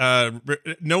everybody,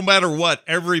 no matter what,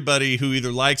 everybody who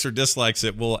either likes or dislikes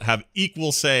it will have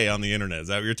equal say on the internet. Is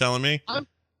that what you're telling me?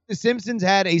 The Simpsons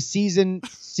had a season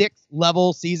 6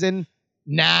 level season.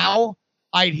 Now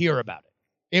I'd hear about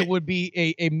it. it would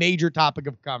be a major topic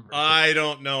of conversation. I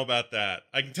don't know about that.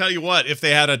 I can tell you what, if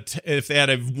they had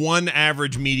a one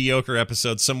average mediocre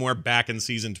episode somewhere back in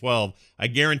season 12, I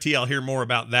guarantee I'll hear more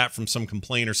about that from some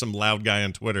complaint or some loud guy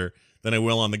on Twitter than I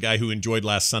will on the guy who enjoyed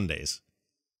last Sundays.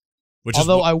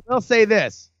 Although I will say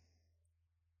this,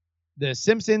 the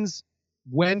Simpsons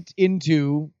went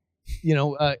into,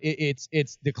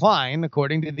 its decline,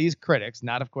 according to these critics,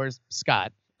 not of course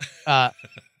Scott,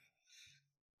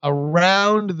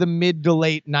 around the mid to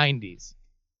late 90s.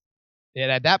 It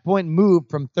at that point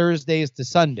moved from Thursdays to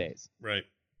Sundays. Right.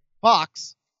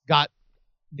 Fox got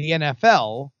the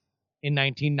NFL in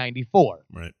 1994.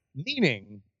 Right.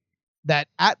 Meaning that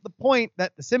at the point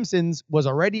that The Simpsons was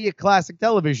already a classic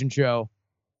television show,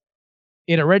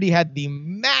 it already had the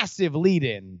massive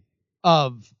lead-in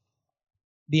of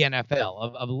the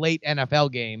NFL, of late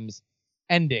NFL games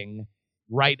ending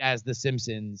right as The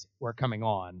Simpsons were coming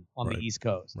on right. the East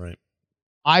Coast. Right.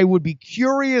 I would be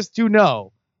curious to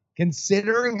know,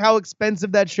 considering how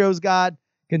expensive that show's got,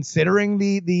 considering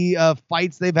the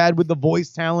fights they've had with the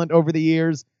voice talent over the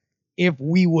years, if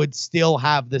we would still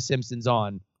have The Simpsons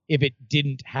on if it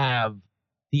didn't have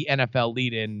the NFL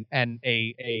lead-in and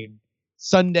a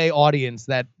Sunday audience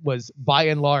that was, by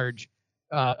and large,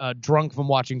 drunk from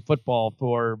watching football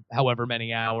for however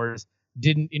many hours,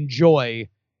 didn't enjoy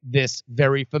this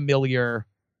very familiar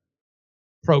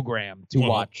program to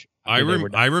watch. I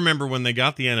remember when they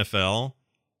got the NFL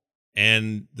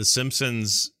and The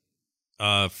Simpsons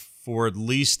for at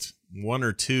least one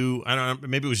or two, I don't know,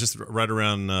 maybe it was just right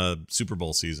around Super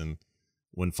Bowl season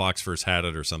when Fox first had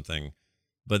it or something,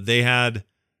 but they had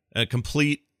a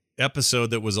complete episode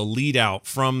that was a lead out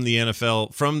from the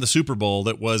NFL, from the Super Bowl,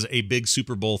 that was a big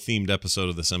Super Bowl themed episode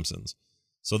of The Simpsons.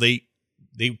 So they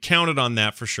counted on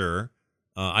that for sure.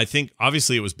 I think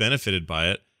obviously it was benefited by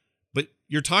it, but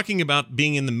you're talking about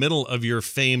being in the middle of your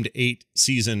famed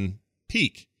 8-season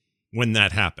peak when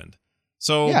that happened.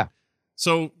 So, yeah.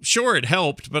 So sure, it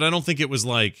helped, but I don't think it was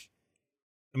like,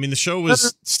 I mean, the show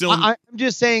was still. I'm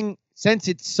just saying, since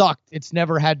it sucked, it's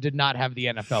never had to not have the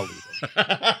NFL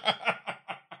lead.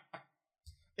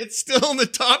 It's still in the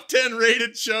top 10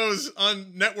 rated shows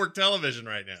on network television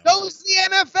right now. So is the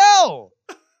NFL.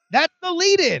 That's the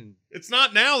lead-in. It's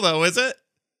not now, though, is it?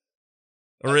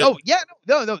 No.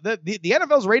 The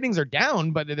NFL's ratings are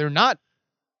down, but they're not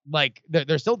like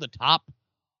they're still the top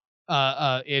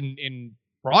in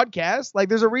broadcast. Like,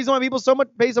 there's a reason why people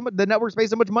the networks pay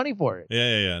so much money for it.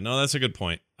 Yeah. No, that's a good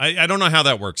point. I don't know how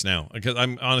that works now, because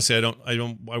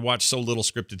I watch so little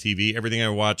scripted TV. Everything I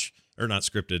watch, or not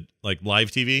scripted, like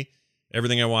live TV,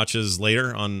 everything I watch is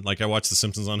later on. Like, I watch The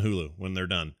Simpsons on Hulu when they're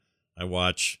done. I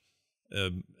watch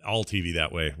all TV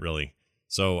that way, really.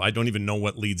 So I don't even know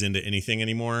what leads into anything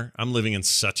anymore. I'm living in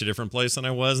such a different place than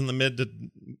I was in the mid to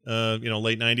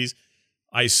late 90s.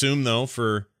 I assume, though,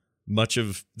 for much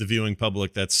of the viewing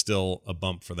public, that's still a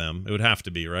bump for them. It would have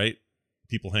to be, right?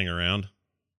 People hang around.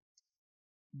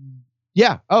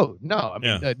 Yeah. Oh, no. I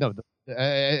mean, no.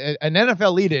 An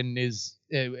NFL lead-in is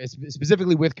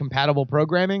specifically with compatible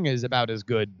programming is about as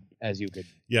good as you could.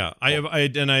 Yeah, I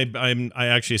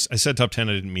said top 10.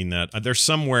 I didn't mean that. They're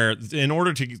somewhere, in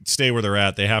order to stay where they're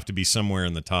at, they have to be somewhere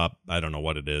in the top. I don't know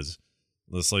what it is.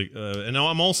 It's like, and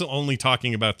I'm also only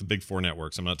talking about the big 4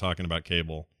 networks. I'm not talking about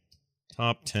cable.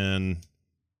 Top 10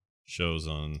 shows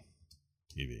on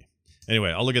TV. Anyway,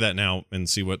 I'll look at that now and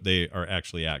see what they are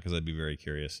actually at, because I'd be very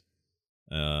curious.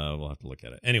 We'll have to look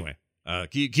at it. Anyway,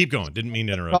 keep going. Didn't mean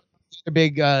to interrupt. A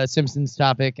big Simpsons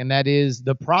topic, and that is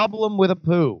the problem with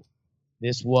Apu.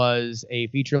 This was a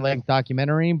feature-length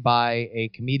documentary by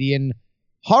a comedian,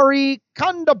 Hari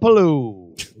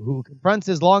Kondapallu, who confronts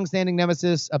his long-standing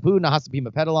nemesis, Apu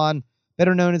Nahasapima Petalon,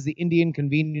 better known as the Indian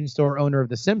convenience store owner of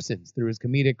The Simpsons. Through his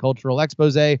comedic cultural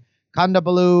expose,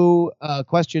 Kondapallu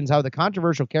questions how the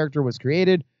controversial character was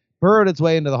created, burrowed its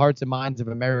way into the hearts and minds of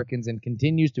Americans, and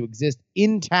continues to exist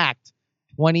intact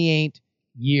 28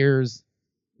 years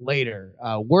later.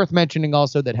 Worth mentioning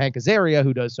also that Hank Azaria,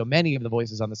 who does so many of the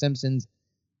voices on The Simpsons,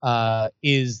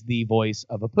 is the voice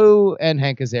of Apu, and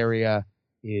Hank Azaria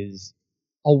is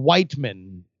a white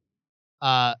man.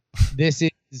 This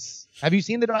is. Have you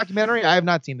seen the documentary? I have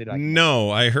not seen the documentary.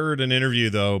 No, I heard an interview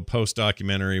though,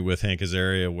 post-documentary, with Hank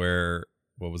Azaria, where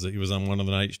what was it? He was on one of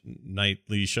the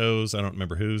nightly shows. I don't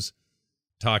remember whose,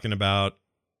 talking about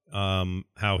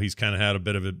how he's kind of had a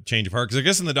bit of a change of heart, because I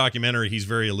guess in the documentary he's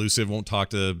very elusive, won't talk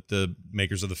to the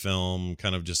makers of the film,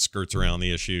 kind of just skirts around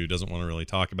the issue, doesn't want to really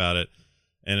talk about it.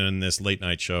 And in this late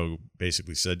night show,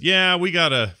 basically said, "Yeah, we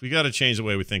gotta change the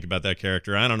way we think about that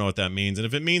character. I don't know what that means, and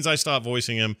if it means I stop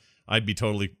voicing him, I'd be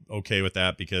totally okay with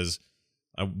that, because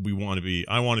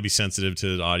I want to be sensitive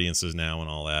to audiences now and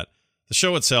all that. The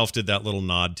show itself did that little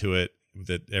nod to it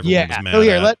that everyone was mad so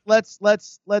here, at.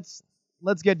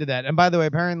 let's get to that. And by the way,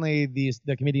 apparently the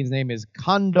comedian's name is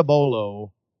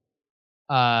Condabolo.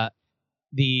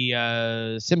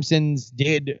 The Simpsons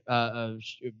did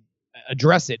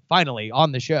address it finally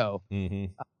on the show. Mm-hmm.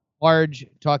 Marge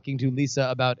talking to Lisa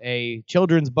about a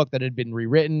children's book that had been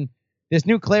rewritten. This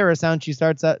new Clara sounds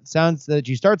that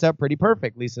she starts out pretty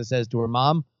perfect, Lisa says to her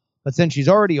mom. But since she's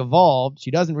already evolved,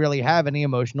 she doesn't really have any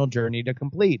emotional journey to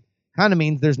complete. Kind of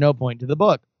means there's no point to the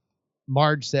book.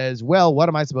 Marge says, well, what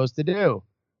am I supposed to do?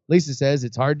 Lisa says,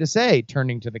 it's hard to say,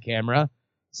 turning to the camera.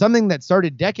 Something that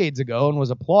started decades ago and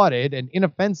was applauded and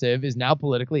inoffensive is now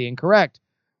politically incorrect.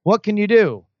 What can you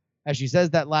do? As she says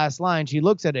that last line, she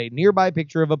looks at a nearby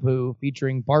picture of Apu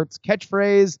featuring Bart's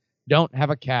catchphrase, don't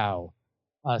have a cow.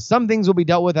 Some things will be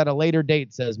dealt with at a later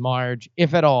date, says Marge,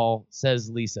 if at all, says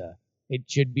Lisa. It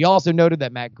should be also noted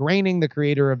that Matt Groening, the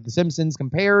creator of The Simpsons,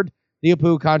 compared the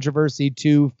Apu controversy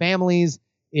to families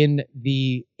in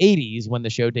the 80s when the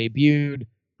show debuted,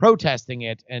 protesting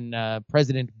it, and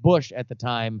President Bush at the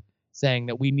time saying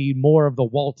that we need more of the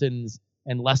Waltons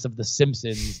and less of the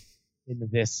Simpsons in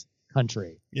this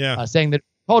country. Yeah. Saying that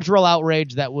cultural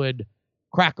outrage that would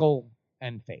crackle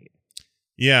and fade.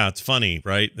 Yeah, it's funny,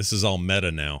 right? This is all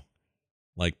meta now.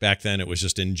 Like back then it was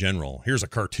just in general. Here's a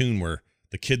cartoon where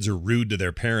the kids are rude to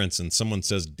their parents and someone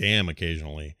says damn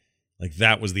occasionally. Like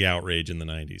that was the outrage in the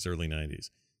 90s, early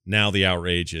 90s. Now the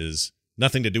outrage is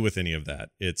nothing to do with any of that.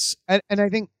 It's and I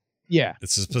think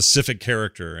it's a specific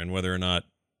character and whether or not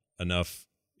enough,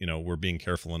 we're being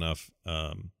careful enough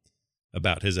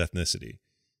about his ethnicity.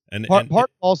 And part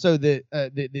also the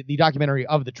documentary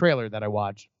of the trailer that I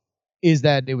watched is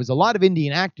that it was a lot of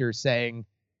Indian actors saying,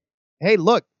 hey,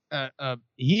 look,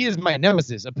 he is my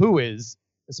nemesis. Apu is,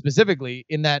 specifically,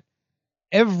 in that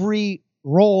every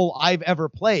role I've ever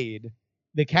played,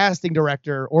 the casting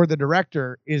director or the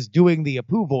director is doing the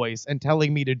Apu voice and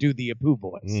telling me to do the Apu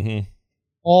voice. Mm-hmm.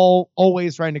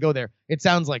 Always trying to go there. It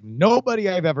sounds like nobody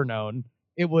I've ever known.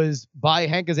 It was, by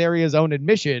Hank Azaria's own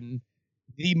admission,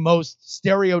 the most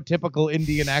stereotypical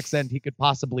Indian accent he could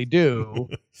possibly do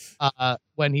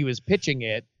when he was pitching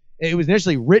it. It was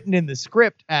initially written in the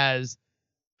script as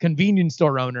convenience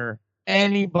store owner,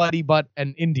 anybody but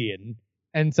an Indian.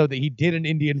 And so that he did an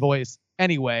Indian voice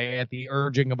anyway at the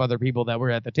urging of other people that were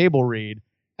at the table read.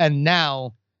 And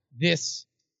now this,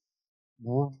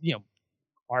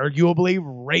 arguably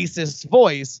racist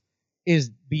voice is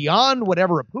beyond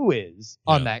whatever Apu is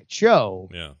on that show.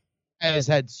 Yeah. Has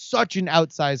had such an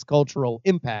outsized cultural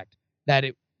impact that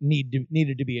it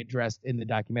needed to be addressed in the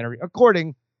documentary,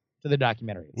 according to the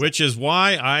documentary itself. Which is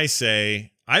why I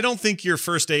say I don't think your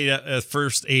first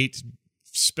eight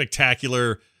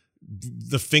spectacular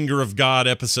The Finger of God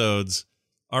episodes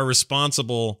are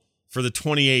responsible for the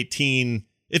 2018.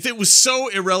 If it was so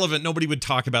irrelevant, nobody would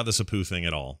talk about this Apu thing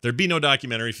at all. There'd be no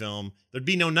documentary film. There'd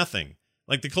be no nothing.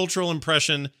 Like the cultural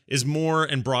impression is more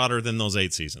and broader than those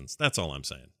 8 seasons. That's all I'm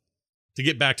saying. To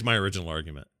get back to my original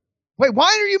argument. Wait, why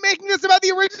are you making this about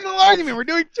the original argument? We're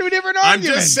doing 2 different arguments.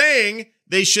 I'm just saying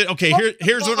they should. Okay,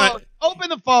 here's what I... Open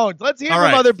the phones. Let's hear all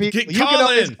from right. other people. You can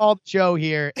always in. call the show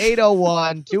here.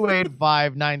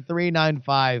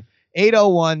 801-285-9395.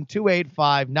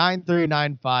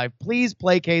 801-285-9395. Please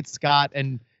placate Scott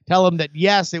and tell him that,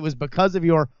 yes, it was because of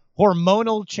your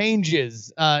hormonal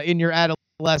changes in your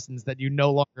adolescence that you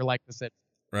no longer like the Simpsons.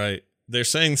 Right. They're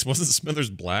saying, wasn't Smithers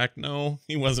black? No,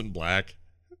 he wasn't black.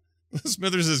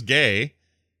 Smithers is gay.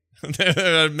 Maybe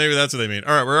that's what they mean.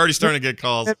 All right, we're already starting to get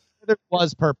calls. Smithers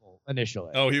was purple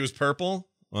initially. Oh, he was purple?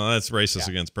 Well, that's racist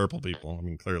against purple people. I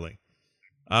mean, clearly.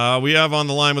 We have on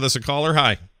the line with us a caller.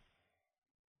 Hi.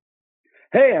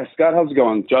 Hey, Scott, how's it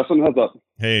going? Justin, how's up?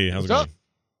 Hey, how's it going?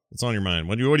 What's on your mind?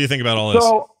 What do you think about all this?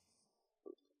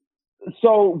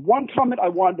 So one comment I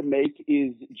wanted to make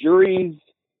is Jury's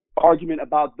argument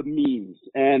about the memes.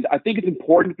 And I think it's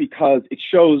important because it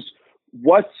shows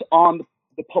what's on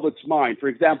the public's mind. For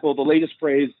example, the latest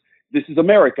phrase, "This is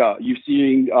America." You're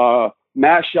seeing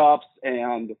mashups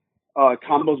and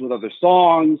combos with other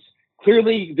songs.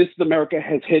 Clearly, "This is America"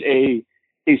 has hit a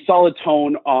solid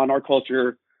tone on our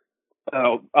culture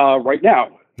right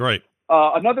now. Right.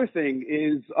 Another thing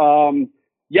is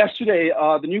yesterday,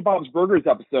 the new Bob's Burgers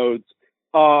episodes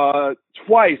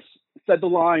twice said the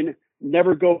line,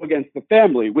 "Never go against the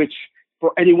family," which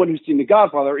for anyone who's seen The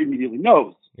Godfather immediately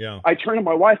knows. Yeah. I turn to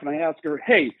my wife and I ask her,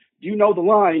 "Hey, do you know the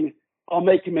line, 'I'll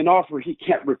make him an offer he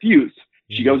can't refuse'?"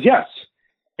 She goes, "Yes."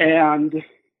 And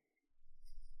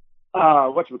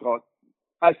whatchamacallit?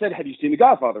 I said, "Have you seen The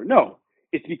Godfather?" No.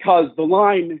 It's because the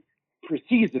line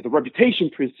precedes it. The reputation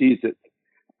precedes it.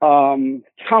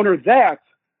 Counter that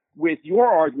with your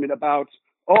argument about,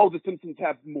 oh, the Simpsons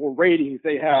have more ratings.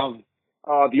 They have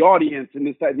the audience and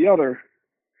this, that, and the other.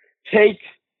 Take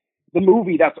the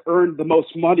movie that's earned the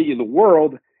most money in the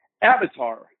world,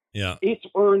 Avatar. Yeah. It's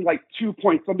earned like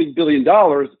 $2.something billion,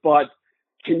 but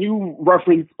can you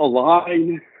reference a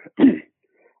line,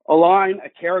 a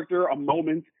character, a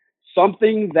moment,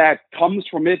 something that comes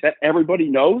from it that everybody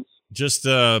knows? Just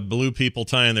blue people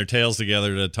tying their tails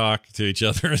together to talk to each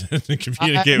other and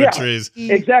communicate with trees.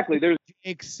 Exactly. There's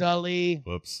Jake Sully.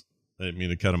 Whoops. I didn't mean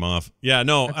to cut him off. Yeah,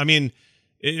 no, I mean,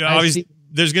 obviously,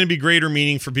 there's going to be greater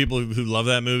meaning for people who love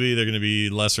that movie. There's going to be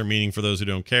lesser meaning for those who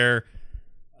don't care.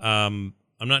 I'm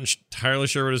not entirely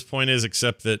sure what his point is,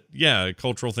 except that, yeah,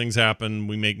 cultural things happen.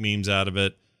 We make memes out of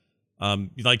it.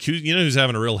 Like, who's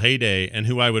having a real heyday and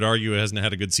who I would argue hasn't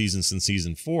had a good season since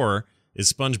season 4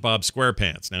 is SpongeBob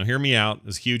SquarePants. Now, hear me out. It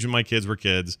was huge when my kids were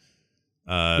kids.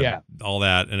 All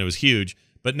that, and it was huge.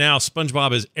 But now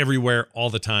SpongeBob is everywhere all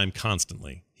the time,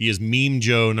 constantly. He is Meme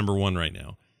Joe #1 right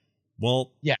now.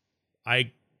 Well, yeah,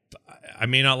 I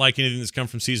may not like anything that's come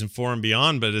from season 4 and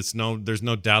beyond, but there's no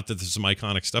doubt that there's some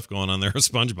iconic stuff going on there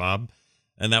with SpongeBob.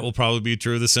 And that will probably be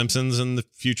true of The Simpsons and the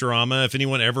Futurama. If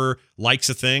anyone ever likes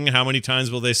a thing, how many times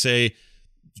will they say,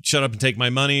 shut up and take my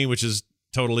money, which is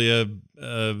totally a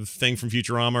thing from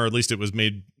Futurama, or at least it was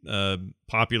made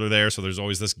popular there. So there's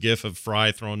always this gif of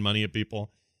Fry throwing money at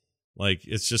people. Like,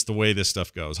 it's just the way this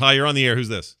stuff goes. Hi, you're on the air. Who's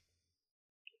this?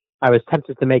 I was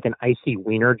tempted to make an icy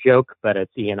wiener joke, but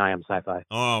it's Ian. I am sci-fi.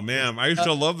 Oh man, I used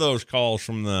to love those calls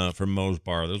from Moe's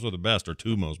Bar. Those were the best, or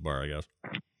to Moe's Bar, I guess.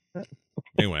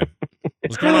 Anyway,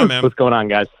 what's going on, man? What's going on,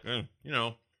 guys?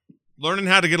 Learning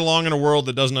how to get along in a world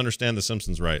that doesn't understand The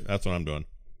Simpsons right. That's what I'm doing.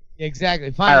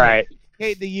 Exactly. Finally, all right.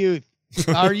 Educate the youth.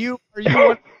 Are you one of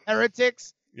the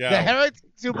heretics? Yeah. The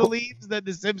heretics who believes that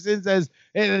The Simpsons and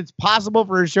it's possible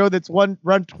for a show that's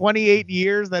run 28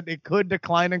 years that it could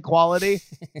decline in quality?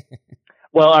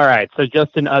 Well, all right. So,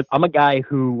 Justin, I'm a guy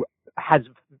who has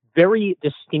very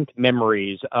distinct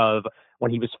memories of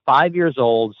when he was 5 years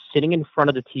old, sitting in front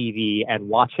of the TV and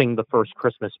watching the first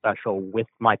Christmas special with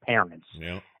my parents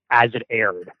as it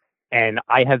aired. And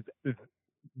I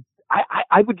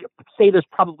would say there's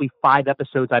probably 5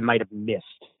 episodes I might have missed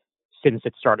since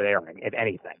it started airing, if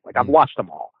anything. Like, I've watched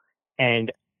them all.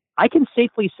 And I can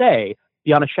safely say,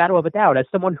 beyond a shadow of a doubt, as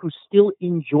someone who still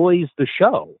enjoys the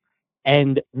show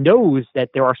and knows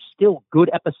that there are still good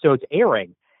episodes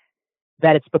airing,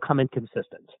 that it's become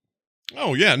inconsistent.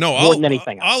 Oh, yeah. No, more than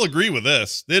anything else. I'll agree with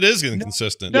this. It is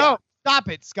inconsistent. No, stop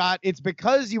it, Scott. It's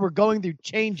because you were going through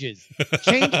changes.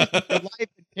 Changes in your life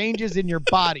and changes in your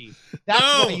body. That's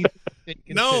why you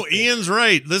No, Ian's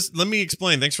right. Let me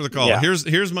explain. Thanks for the call. Yeah.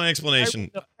 Here's my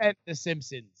explanation. I defend The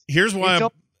Simpsons. Here's why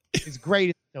it's great.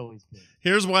 It's always been.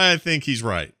 Here's why I think he's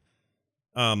right.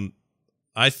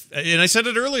 I said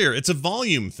it earlier. It's a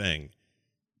volume thing.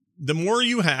 The more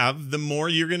you have, the more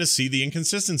you're going to see the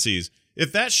inconsistencies.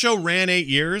 If that show ran 8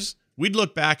 years, we'd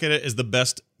look back at it as the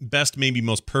best, maybe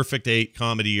most perfect 8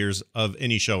 comedy years of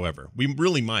any show ever. We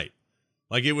really might.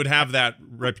 Like, it would have that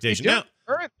reputation. Now,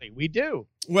 currently, we do.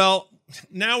 Well,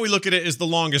 now we look at it as the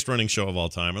longest running show of all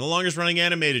time, or the longest running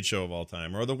animated show of all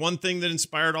time, or the one thing that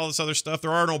inspired all this other stuff.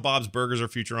 There are no Bob's Burgers or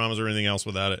Futuramas or anything else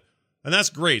without it. And that's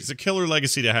great. It's a killer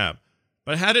legacy to have.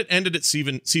 But had it ended at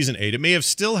season 8, it may have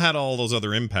still had all those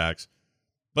other impacts,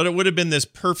 but it would have been this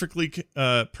perfectly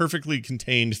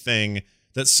contained thing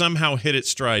that somehow hit its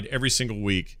stride every single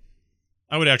week.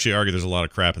 I would actually argue there's a lot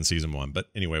of crap in season 1, but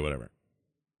anyway, whatever.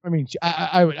 I mean,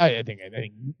 I think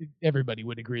everybody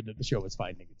would agree that the show was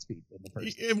finding its feet in the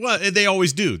first. Well, they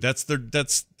always do. That's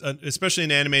especially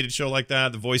an animated show like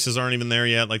that. The voices aren't even there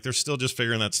yet. Like, they're still just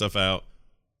figuring that stuff out,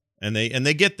 and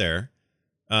they get there.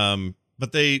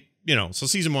 But they, so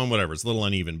season 1, whatever, it's a little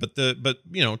uneven. But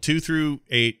 2 through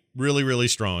 8, really, really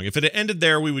strong. If it had ended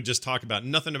there, we would just talk about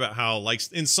nothing about how, like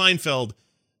in Seinfeld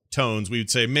tones, we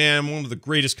would say, man, one of the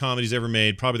greatest comedies ever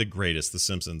made, probably the greatest, The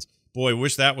Simpsons. Boy,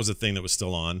 wish that was a thing that was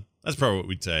still on. That's probably what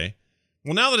we'd say.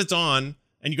 Well, now that it's on,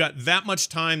 and you got that much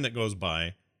time that goes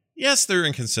by, yes, there are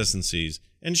inconsistencies.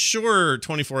 And sure,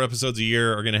 24 episodes a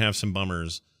year are going to have some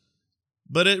bummers.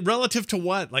 But relative to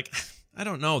what? Like, I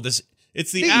don't know.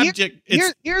 It's the abject.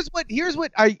 Here's what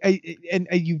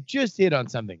you just hit on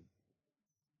something.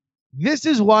 This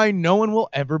is why no one will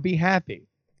ever be happy.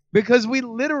 Because we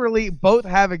literally both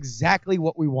have exactly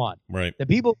what we want. Right. The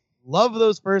people love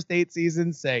those first 8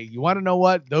 seasons, say, you want to know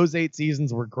what? Those 8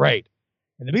 seasons were great.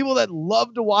 And the people that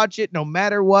love to watch it no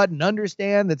matter what and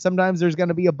understand that sometimes there's going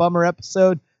to be a bummer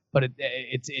episode, but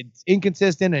it's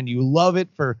inconsistent and you love it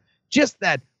for just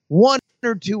that one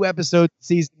or two episodes a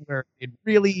season where it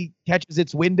really catches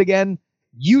its wind again,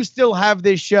 you still have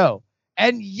this show.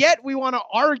 And yet we want to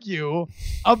argue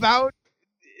about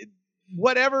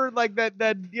whatever, like that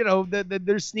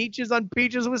there's sneeches on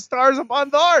peaches with stars upon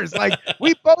thars. Like,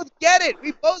 we both get it.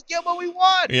 We both get what we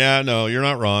want. Yeah, no, you're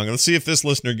not wrong. Let's see if this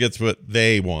listener gets what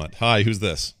they want. Hi, who's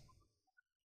this?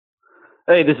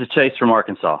 Hey, this is Chase from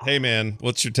Arkansas. Hey, man,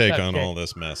 what's your take on Okay. all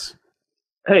this mess?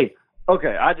 Hey,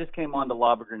 okay, I just came on to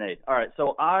lob a grenade. All right,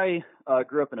 so I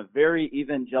grew up in a very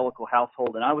evangelical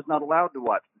household, and I was not allowed to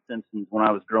watch The Simpsons when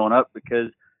I was growing up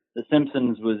because The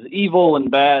Simpsons was evil and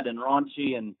bad and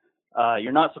raunchy, and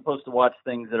you're not supposed to watch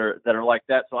things that are like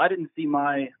that. So I didn't see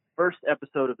my first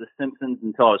episode of The Simpsons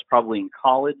until I was probably in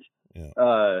college. Yeah.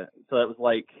 So that was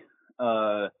like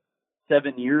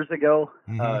 7 years ago,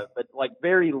 but like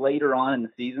very later on in the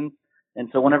season. And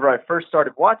so whenever I first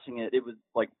started watching it, it was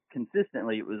like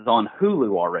consistently, it was on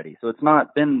Hulu already. So it's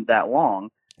not been that long.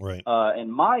 Right.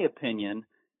 And my opinion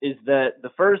is that the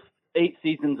first 8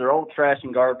 seasons are all trash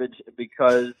and garbage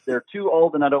because they're too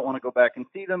old and I don't want to go back and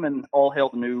see them, and all hail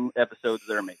the new episodes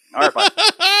they're making. All right,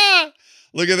 bye.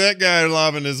 Look at that guy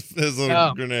lobbing his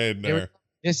little grenade there.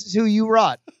 This is who you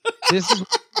rot. This is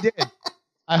what you did.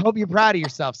 I hope you're proud of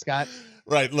yourself, Scott.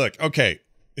 Right. Look. Okay.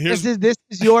 This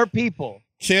is your people.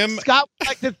 Kim. Scott would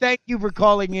like to thank you for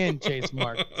calling in, Chase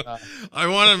Mark. I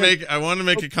want to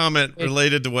make a comment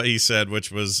related to what he said,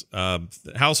 which was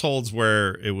households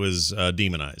where it was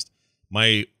demonized.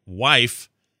 My wife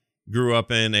grew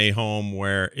up in a home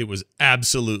where it was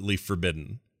absolutely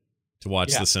forbidden to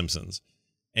watch The Simpsons,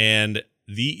 and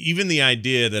even the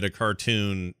idea that a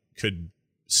cartoon could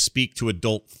speak to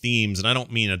adult themes, and I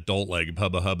don't mean adult like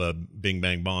hubba hubba bing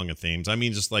bang bong themes. I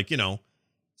mean just like,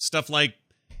 stuff like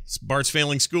Bart's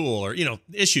failing school, or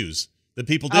issues that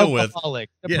people deal with. Alcoholic,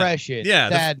 depression,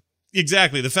 sad.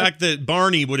 Exactly. The fact that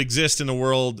Barney would exist in a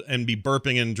world and be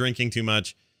burping and drinking too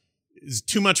much is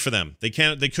too much for them. They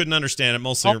couldn't understand it.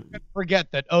 Mostly don't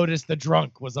forget that Otis the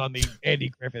drunk was on the Andy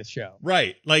Griffith show.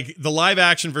 Right. Like the live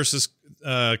action versus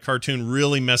cartoon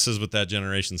really messes with that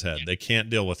generation's head. They can't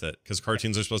deal with it because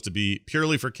cartoons are supposed to be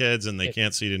purely for kids and they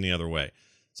can't see it any other way.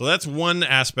 So that's one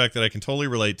aspect that I can totally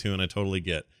relate to and I totally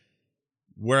get.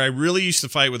 Where I really used to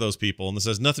fight with those people, and this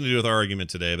has nothing to do with our argument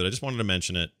today, but I just wanted to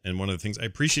mention it. And one of the things I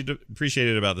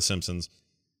appreciated about The Simpsons,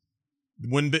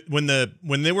 when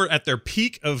they were at their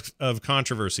peak of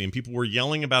controversy and people were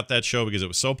yelling about that show because it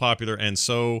was so popular and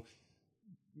so,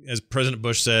 as President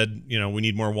Bush said, we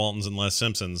need more Waltons and less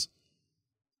Simpsons.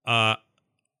 I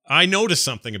noticed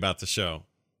something about the show.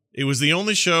 It was the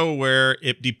only show where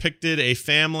it depicted a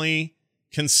family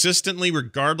consistently,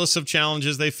 regardless of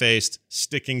challenges they faced,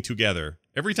 sticking together.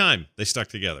 Every time they stuck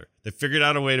together. They figured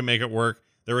out a way to make it work.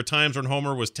 There were times when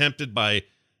Homer was tempted by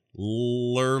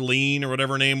Lurleen or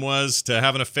whatever her name was to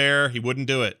have an affair. He wouldn't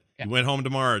do it. Yeah. He went home to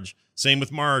Marge. Same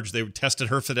with Marge. They tested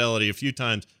her fidelity a few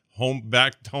times.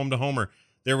 Back home to Homer.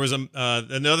 There was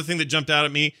another thing that jumped out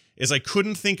at me is I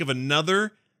couldn't think of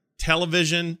another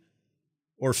television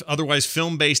or otherwise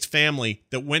film-based family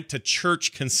that went to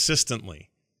church consistently.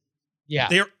 Yeah.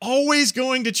 They're always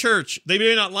going to church. They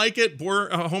may not like it.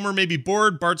 Homer may be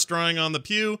bored. Bart's drawing on the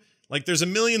pew. Like, there's a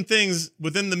million things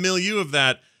within the milieu of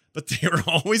that, but they're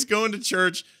always going to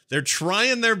church. They're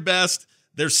trying their best.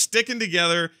 They're sticking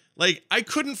together. Like, I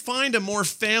couldn't find a more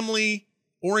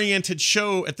family-oriented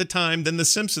show at the time than The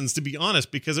Simpsons, to be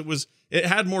honest, because it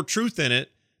had more truth in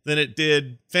it than it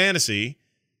did fantasy.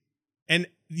 And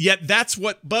yet that's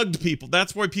what bugged people.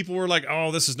 That's why people were like,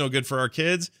 oh, this is no good for our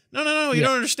kids. No, you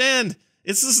don't understand.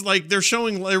 It's just like they're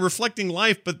reflecting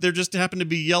life, but they're just happen to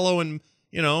be yellow and,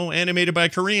 animated by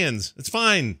Koreans. It's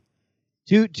fine.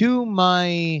 To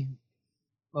my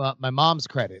mom's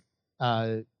credit,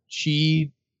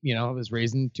 she, was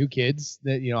raising 2 kids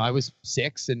that, I was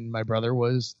 6 and my brother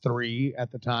was 3 at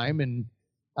the time. And,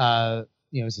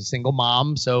 it's a single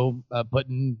mom. So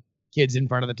putting kids in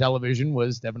front of the television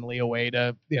was definitely a way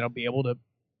to, be able to,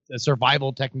 a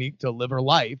survival technique to live her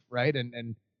life, right?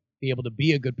 And be able to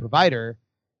be a good provider,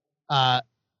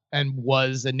 and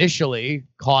was initially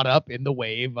caught up in the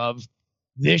wave of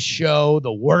this show,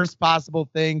 the worst possible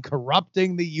thing,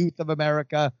 corrupting the youth of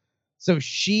America. So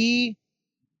she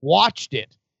watched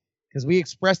it because we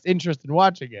expressed interest in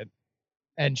watching it,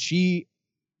 and she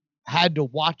had to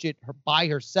watch it by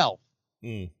herself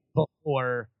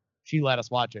before she let us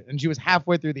watch it. And she was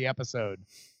halfway through the episode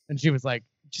and she was like,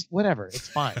 just whatever, it's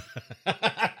fine.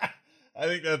 I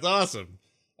think that's awesome.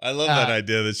 I love that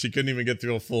idea that she couldn't even get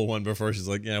through a full one before she's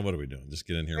like, yeah, what are we doing? Just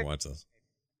get in here and watch this.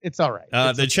 It's all right.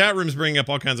 The chat room's bringing up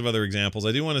all kinds of other examples.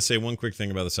 I do want to say one quick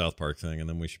thing about the South Park thing, and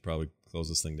then we should probably close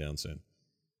this thing down soon.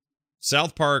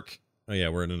 South Park. Oh yeah,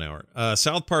 we're in an hour.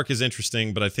 South Park is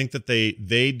interesting, but I think that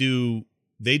they do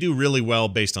really well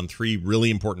based on three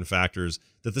really important factors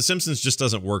that The Simpsons just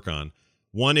doesn't work on.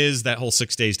 One is that whole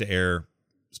 6 days to air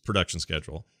production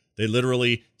schedule. They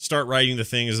literally start writing the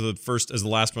thing as the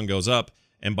last one goes up,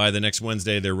 and by the next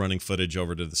Wednesday they're running footage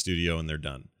over to the studio and they're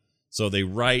done. So they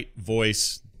write,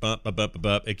 voice,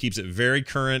 it keeps it very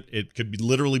current. It could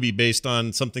literally be based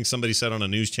on something somebody said on a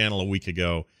news channel a week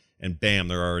ago, and bam,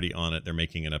 they're already on it. They're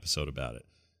making an episode about it.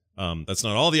 That's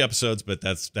not all the episodes, but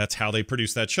that's how they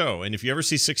produce that show. And if you ever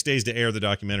see 6 Days to Air, the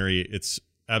documentary, it's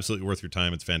absolutely worth your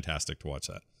time. It's fantastic to watch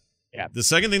that. Yeah. The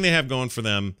second thing they have going for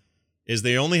them is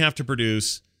they only have to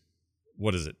produce,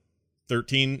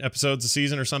 13 episodes a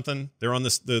season or something. They're on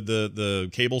the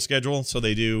cable schedule, so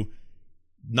they do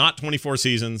not 24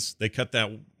 seasons. They cut that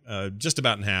just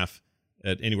about in half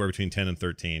at anywhere between 10 and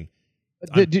 13.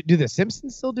 Do the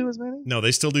Simpsons still do as many? No,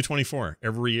 they still do 24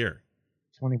 every year.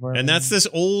 24. And that's this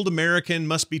old American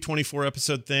must be 24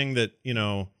 episode thing that,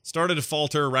 started to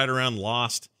falter right around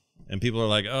Lost. And people are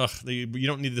like, ugh, you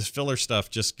don't need this filler stuff.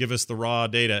 Just give us the raw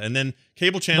data. And then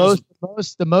cable channels.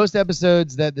 The most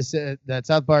episodes that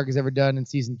South Park has ever done in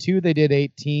season 2, they did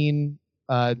 18.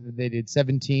 They did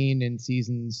 17 in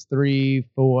seasons 3,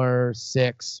 4,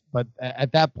 6. But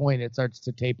at that point, it starts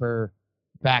to taper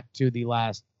back to the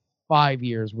last 5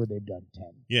 years where they've done 10.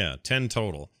 Yeah, 10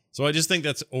 total. So I just think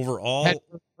that's overall 10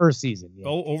 per season. Yeah.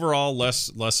 Overall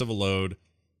less of a load.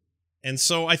 And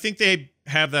so I think they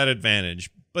have that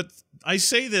advantage. But I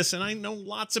say this, and I know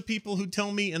lots of people who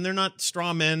tell me, and they're not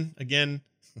straw men, again,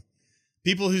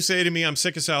 people who say to me, I'm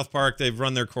sick of South Park, they've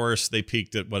run their course, they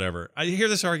peaked at whatever. I hear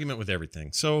this argument with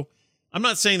everything. So I'm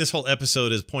not saying this whole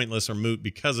episode is pointless or moot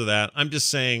because of that. I'm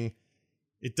just saying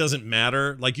it doesn't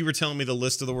matter. Like you were telling me the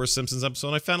list of the worst Simpsons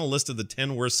episodes. I found a list of the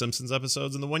 10 worst Simpsons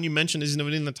episodes, and the one you mentioned isn't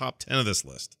even in the top 10 of this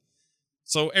list.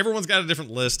 So everyone's got a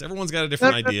different list. Everyone's got a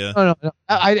different idea. No.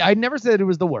 I never said it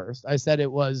was the worst. I said it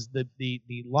was the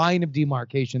line of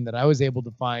demarcation that I was able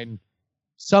to find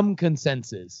some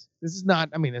consensus. This is not,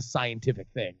 a scientific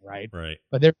thing, right? Right.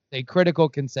 But there's a critical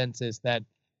consensus that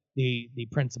the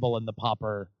principal and the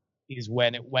pauper is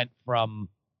when it went from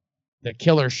the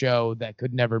killer show that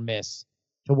could never miss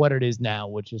to what it is now,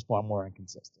 which is far more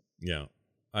inconsistent. Yeah.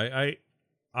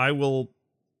 I will.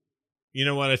 You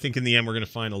know what? I think in the end, we're going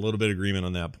to find a little bit of agreement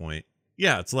on that point.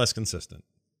 Yeah, it's less consistent.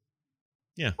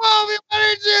 Yeah. Well,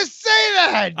 why didn't you say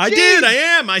that? I did. I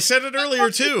am. I said it earlier,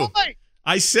 too. Point.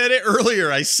 I said it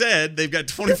earlier. I said they've got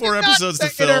 24 episodes to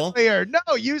fill.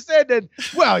 No, you said that,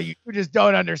 well, you just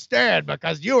don't understand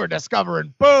because you were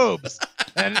discovering boobs.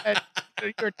 and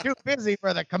you're too busy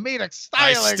for the comedic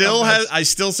styling. I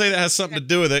still say that has something to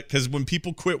do with it, because when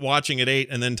people quit watching at 8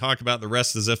 and then talk about the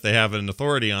rest as if they have an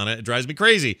authority on it, it drives me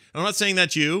crazy. I'm not saying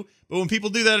that's you, but when people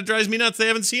do that, it drives me nuts. They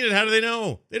haven't seen it. How do they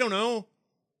know? They don't know.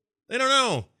 They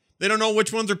don't know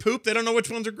which ones are poop. They don't know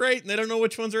which ones are great, and they don't know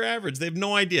which ones are average. They have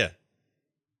no idea.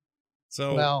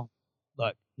 So, well,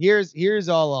 look, here's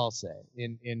all I'll say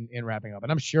in wrapping up,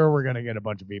 and I'm sure we're gonna get a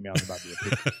bunch of emails about the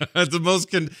opinion. That's the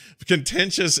most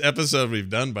contentious episode we've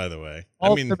done, by the way.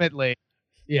 Ultimately,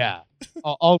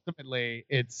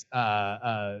 it's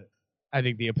I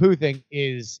think the Apu thing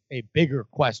is a bigger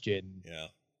question.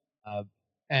 Yeah.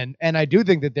 And I do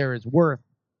think that there is worth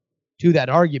to that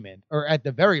argument, or at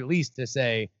the very least to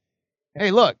say,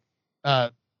 hey, look,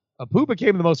 Apu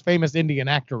became the most famous Indian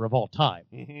actor of all time.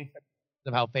 Mm-hmm.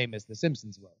 Of how famous The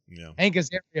Simpsons were. Yeah. Hank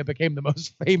Azaria became the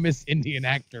most famous Indian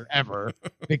actor ever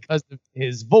because of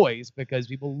his voice, because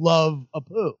people love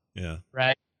Apu. Yeah.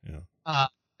 Right? Yeah.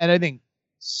 And I think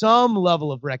some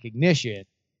level of recognition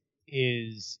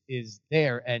is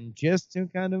there. And just to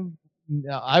kind of,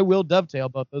 I will dovetail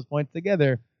both those points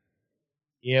together.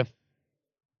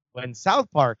 When South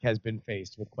Park has been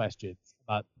faced with questions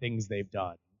about things they've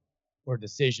done or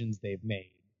decisions they've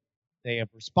made, they have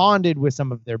responded with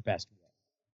some of their best work.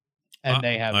 And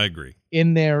they have, I agree,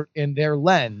 in their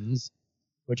lens,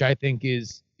 which I think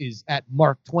is at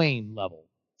Mark Twain level,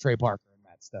 Trey Parker and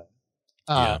Matt Stone.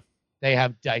 They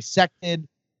have dissected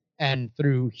and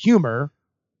through humor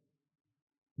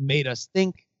made us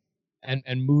think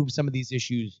and move some of these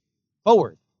issues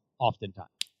forward.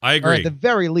 Oftentimes, I agree. Or at the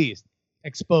very least,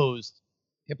 exposed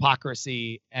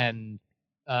hypocrisy and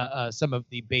some of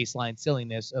the baseline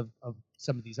silliness of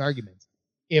some of these arguments.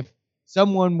 If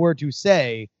someone were to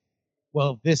say,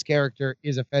 well, this character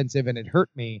is offensive and it hurt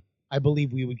me, I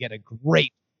believe we would get a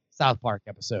great South Park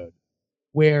episode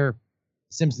where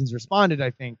Simpsons responded,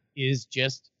 I think, is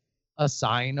just a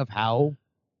sign of how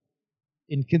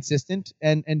inconsistent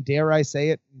and dare I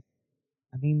say it,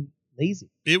 lazy.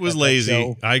 It was That lazy.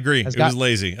 show I agree. has It was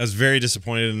lazy. I was very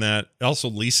disappointed in that. Also,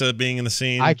 Lisa being in the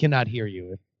scene. I cannot hear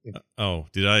you.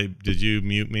 Did you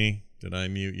mute me? Did I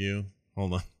mute you?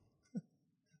 Hold on.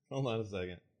 Hold on a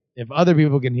second. If other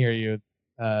people can hear you,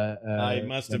 I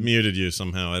must have muted you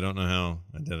somehow. I don't know how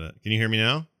I did it. Can you hear me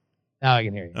now? Now I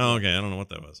can hear you. Oh, okay. I don't know what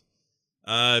that was.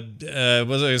 What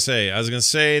was I going to say? I was going to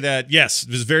say that, yes, it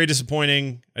was very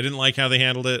disappointing. I didn't like how they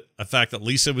handled it. The fact that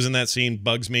Lisa was in that scene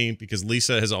bugs me because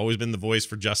Lisa has always been the voice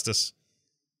for justice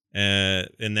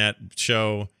in that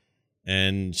show.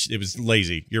 And it was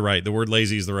lazy. You're right. The word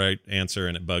lazy is the right answer,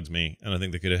 and it bugs me. And I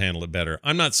think they could have handled it better.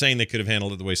 I'm not saying they could have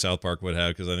handled it the way South Park would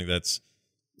have, because I think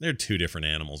they're two different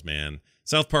animals, man.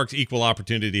 South Park's equal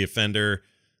opportunity offender.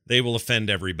 They will offend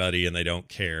everybody, and they don't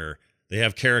care. They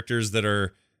have characters that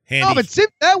are handy. No, but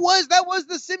that was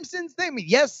the Simpsons thing. I mean,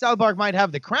 yes, South Park might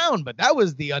have the crown, but that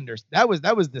was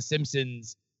the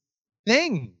Simpsons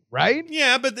thing, right?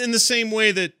 Yeah, but in the same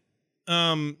way that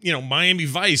Miami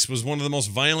Vice was one of the most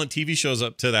violent TV shows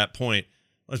up to that point.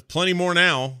 There's plenty more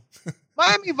now.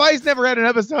 Miami Vice never had an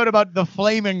episode about the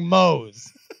Flaming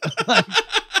Moes. I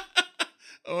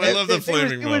love the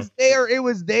Flaming Moe. It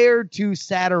was there to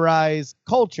satirize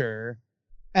culture.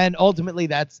 And ultimately,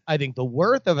 that's, I think, the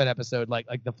worth of an episode like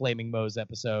the Flaming Moe's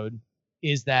episode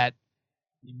is that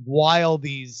while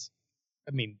these,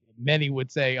 many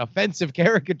would say offensive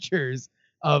caricatures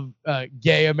of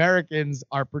gay Americans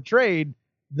are portrayed,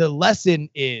 the lesson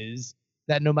is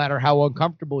that no matter how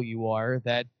uncomfortable you are,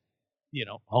 that,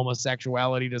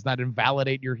 homosexuality does not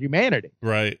invalidate your humanity.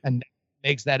 Right. And that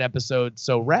makes that episode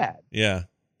so rad. Yeah.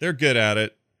 They're good at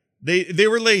it. They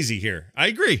were lazy here. I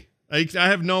agree. I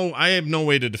have no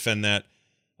way to defend that.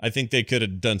 I think they could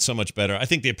have done so much better. I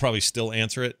think they'd probably still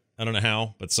answer it. I don't know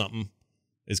how, but something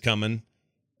is coming.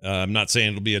 I'm not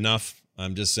saying it'll be enough.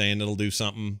 I'm just saying it'll do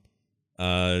something.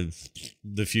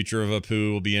 The future of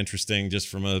Apu will be interesting just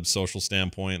from a social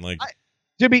standpoint.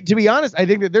 To be honest, I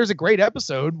think that there's a great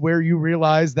episode where you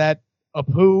realize that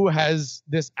Apu has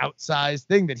this outsized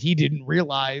thing that he didn't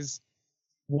realize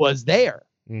was there,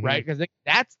 right? Because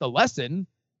that's the lesson.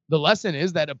 The lesson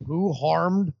is that Apu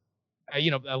harmed,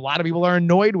 a lot of people are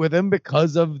annoyed with him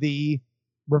because of the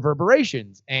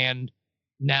reverberations. And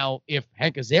now if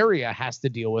Hank Azaria has to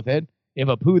deal with it, if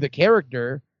Apu, the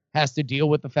character, has to deal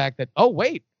with the fact that, oh,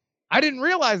 wait, I didn't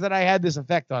realize that I had this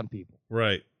effect on people.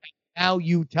 Right. Now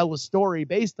you tell a story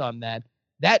based on that.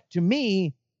 That, to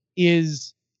me,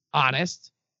 is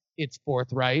honest, it's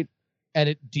forthright, and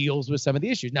it deals with some of the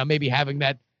issues. Now, maybe having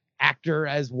that actor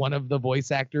as one of the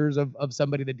voice actors of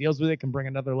somebody that deals with it can bring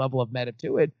another level of meta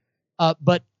to it.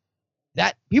 But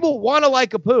that people want to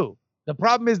like Apu. The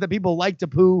problem is that people liked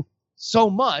Apu so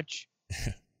much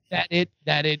that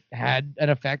it had an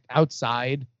effect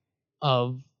outside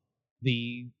of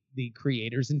the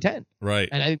creator's intent. Right.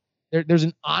 And there's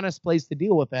an honest place to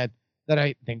deal with that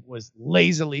I think was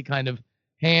lazily kind of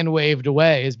hand waved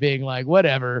away as being like,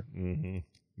 whatever. Mm-hmm.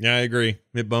 Yeah, I agree.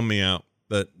 It bummed me out.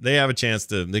 But they have a chance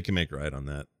they can make right on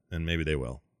that, and maybe they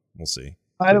will. We'll see.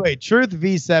 By the way, Truth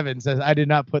V7 says, I did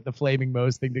not put the Flaming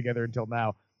Moe's thing together until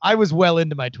now. I was well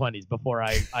into my 20s before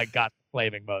I got the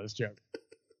Flaming Moe's joke.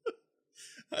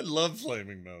 I love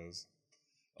Flaming Moe's.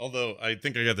 Although, I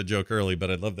think I got the joke early, but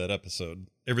I love that episode.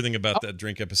 Everything about that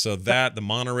drink episode, the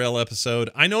monorail episode.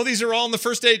 I know these are all in the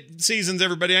first 8 seasons,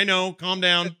 everybody. I know. Calm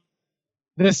down.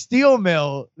 The steel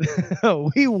mill,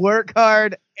 we work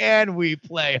hard and we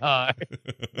play hard.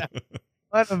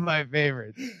 One of my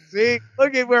favorites. See,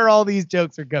 look at where all these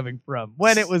jokes are coming from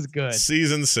when it was good.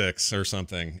 Season 6 or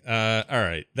something. All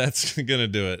right. That's going to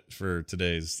do it for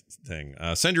today's thing.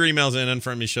 Send your emails in,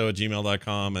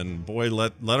 unfriendmeshow@gmail.com, and boy,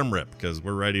 let them rip, because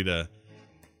we're ready to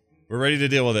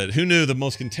deal with it. Who knew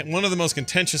one of the most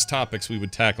contentious topics we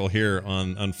would tackle here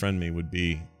on Unfriend Me would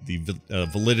be the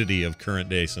validity of current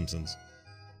day Simpsons.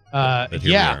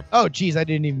 Yeah. Oh, geez, I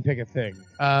didn't even pick a thing.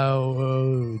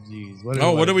 Oh, geez. What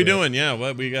are we doing?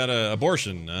 Yeah, we got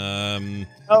abortion. 200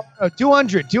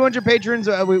 patrons.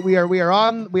 We are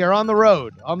on the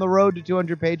road to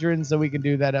 200 patrons, so we can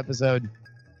do that episode.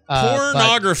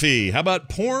 Pornography. How about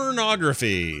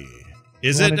pornography?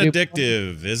 Is it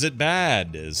addictive? Is it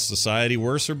bad? Is society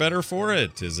worse or better for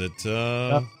it? Is it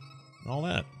all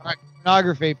that? All right,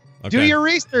 pornography. Okay. Do your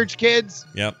research, kids.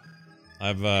 Yep.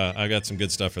 I've got some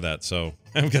good stuff for that, so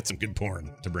I've got some good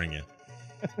porn to bring you.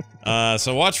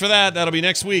 So watch for that. That'll be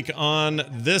next week on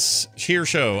this here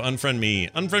show, Unfriend Me.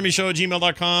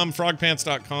 Unfriendmeshow@gmail.com,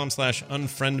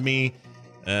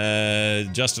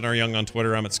 frogpants.com/unfriendme. Justin R. Young on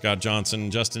Twitter. I'm at Scott Johnson.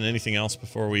 Justin, anything else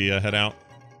before we head out?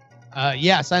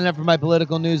 Yeah, sign up for my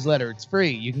political newsletter. It's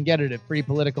free. You can get it at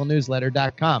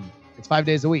freepoliticalnewsletter.com. It's 5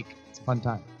 days a week. It's a fun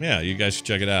time. Yeah, you guys should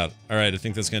check it out. All right, I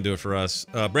think that's going to do it for us.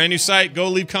 Brand new site. Go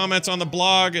leave comments on the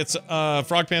blog. It's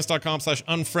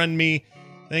frogpants.com/unfriend me.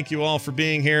 Thank you all for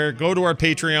being here. Go to our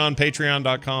Patreon,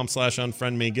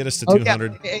 patreon.com/unfriend me. Get us to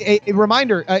 200. Yeah. A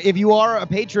reminder, if you are a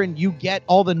patron, you get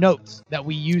all the notes that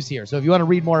we use here. So if you want to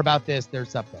read more about this, there's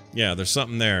something. Yeah, there's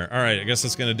something there. All right, I guess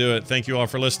that's going to do it. Thank you all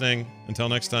for listening. Until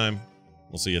next time,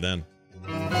 we'll see you then.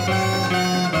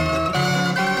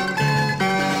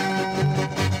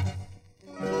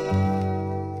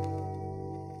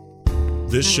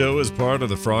 This show is part of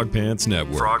the Frog Pants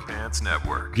Network. Frog Pants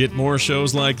Network. Get more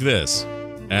shows like this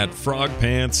at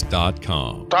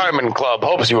frogpants.com. Diamond Club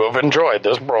hopes you have enjoyed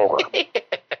this program.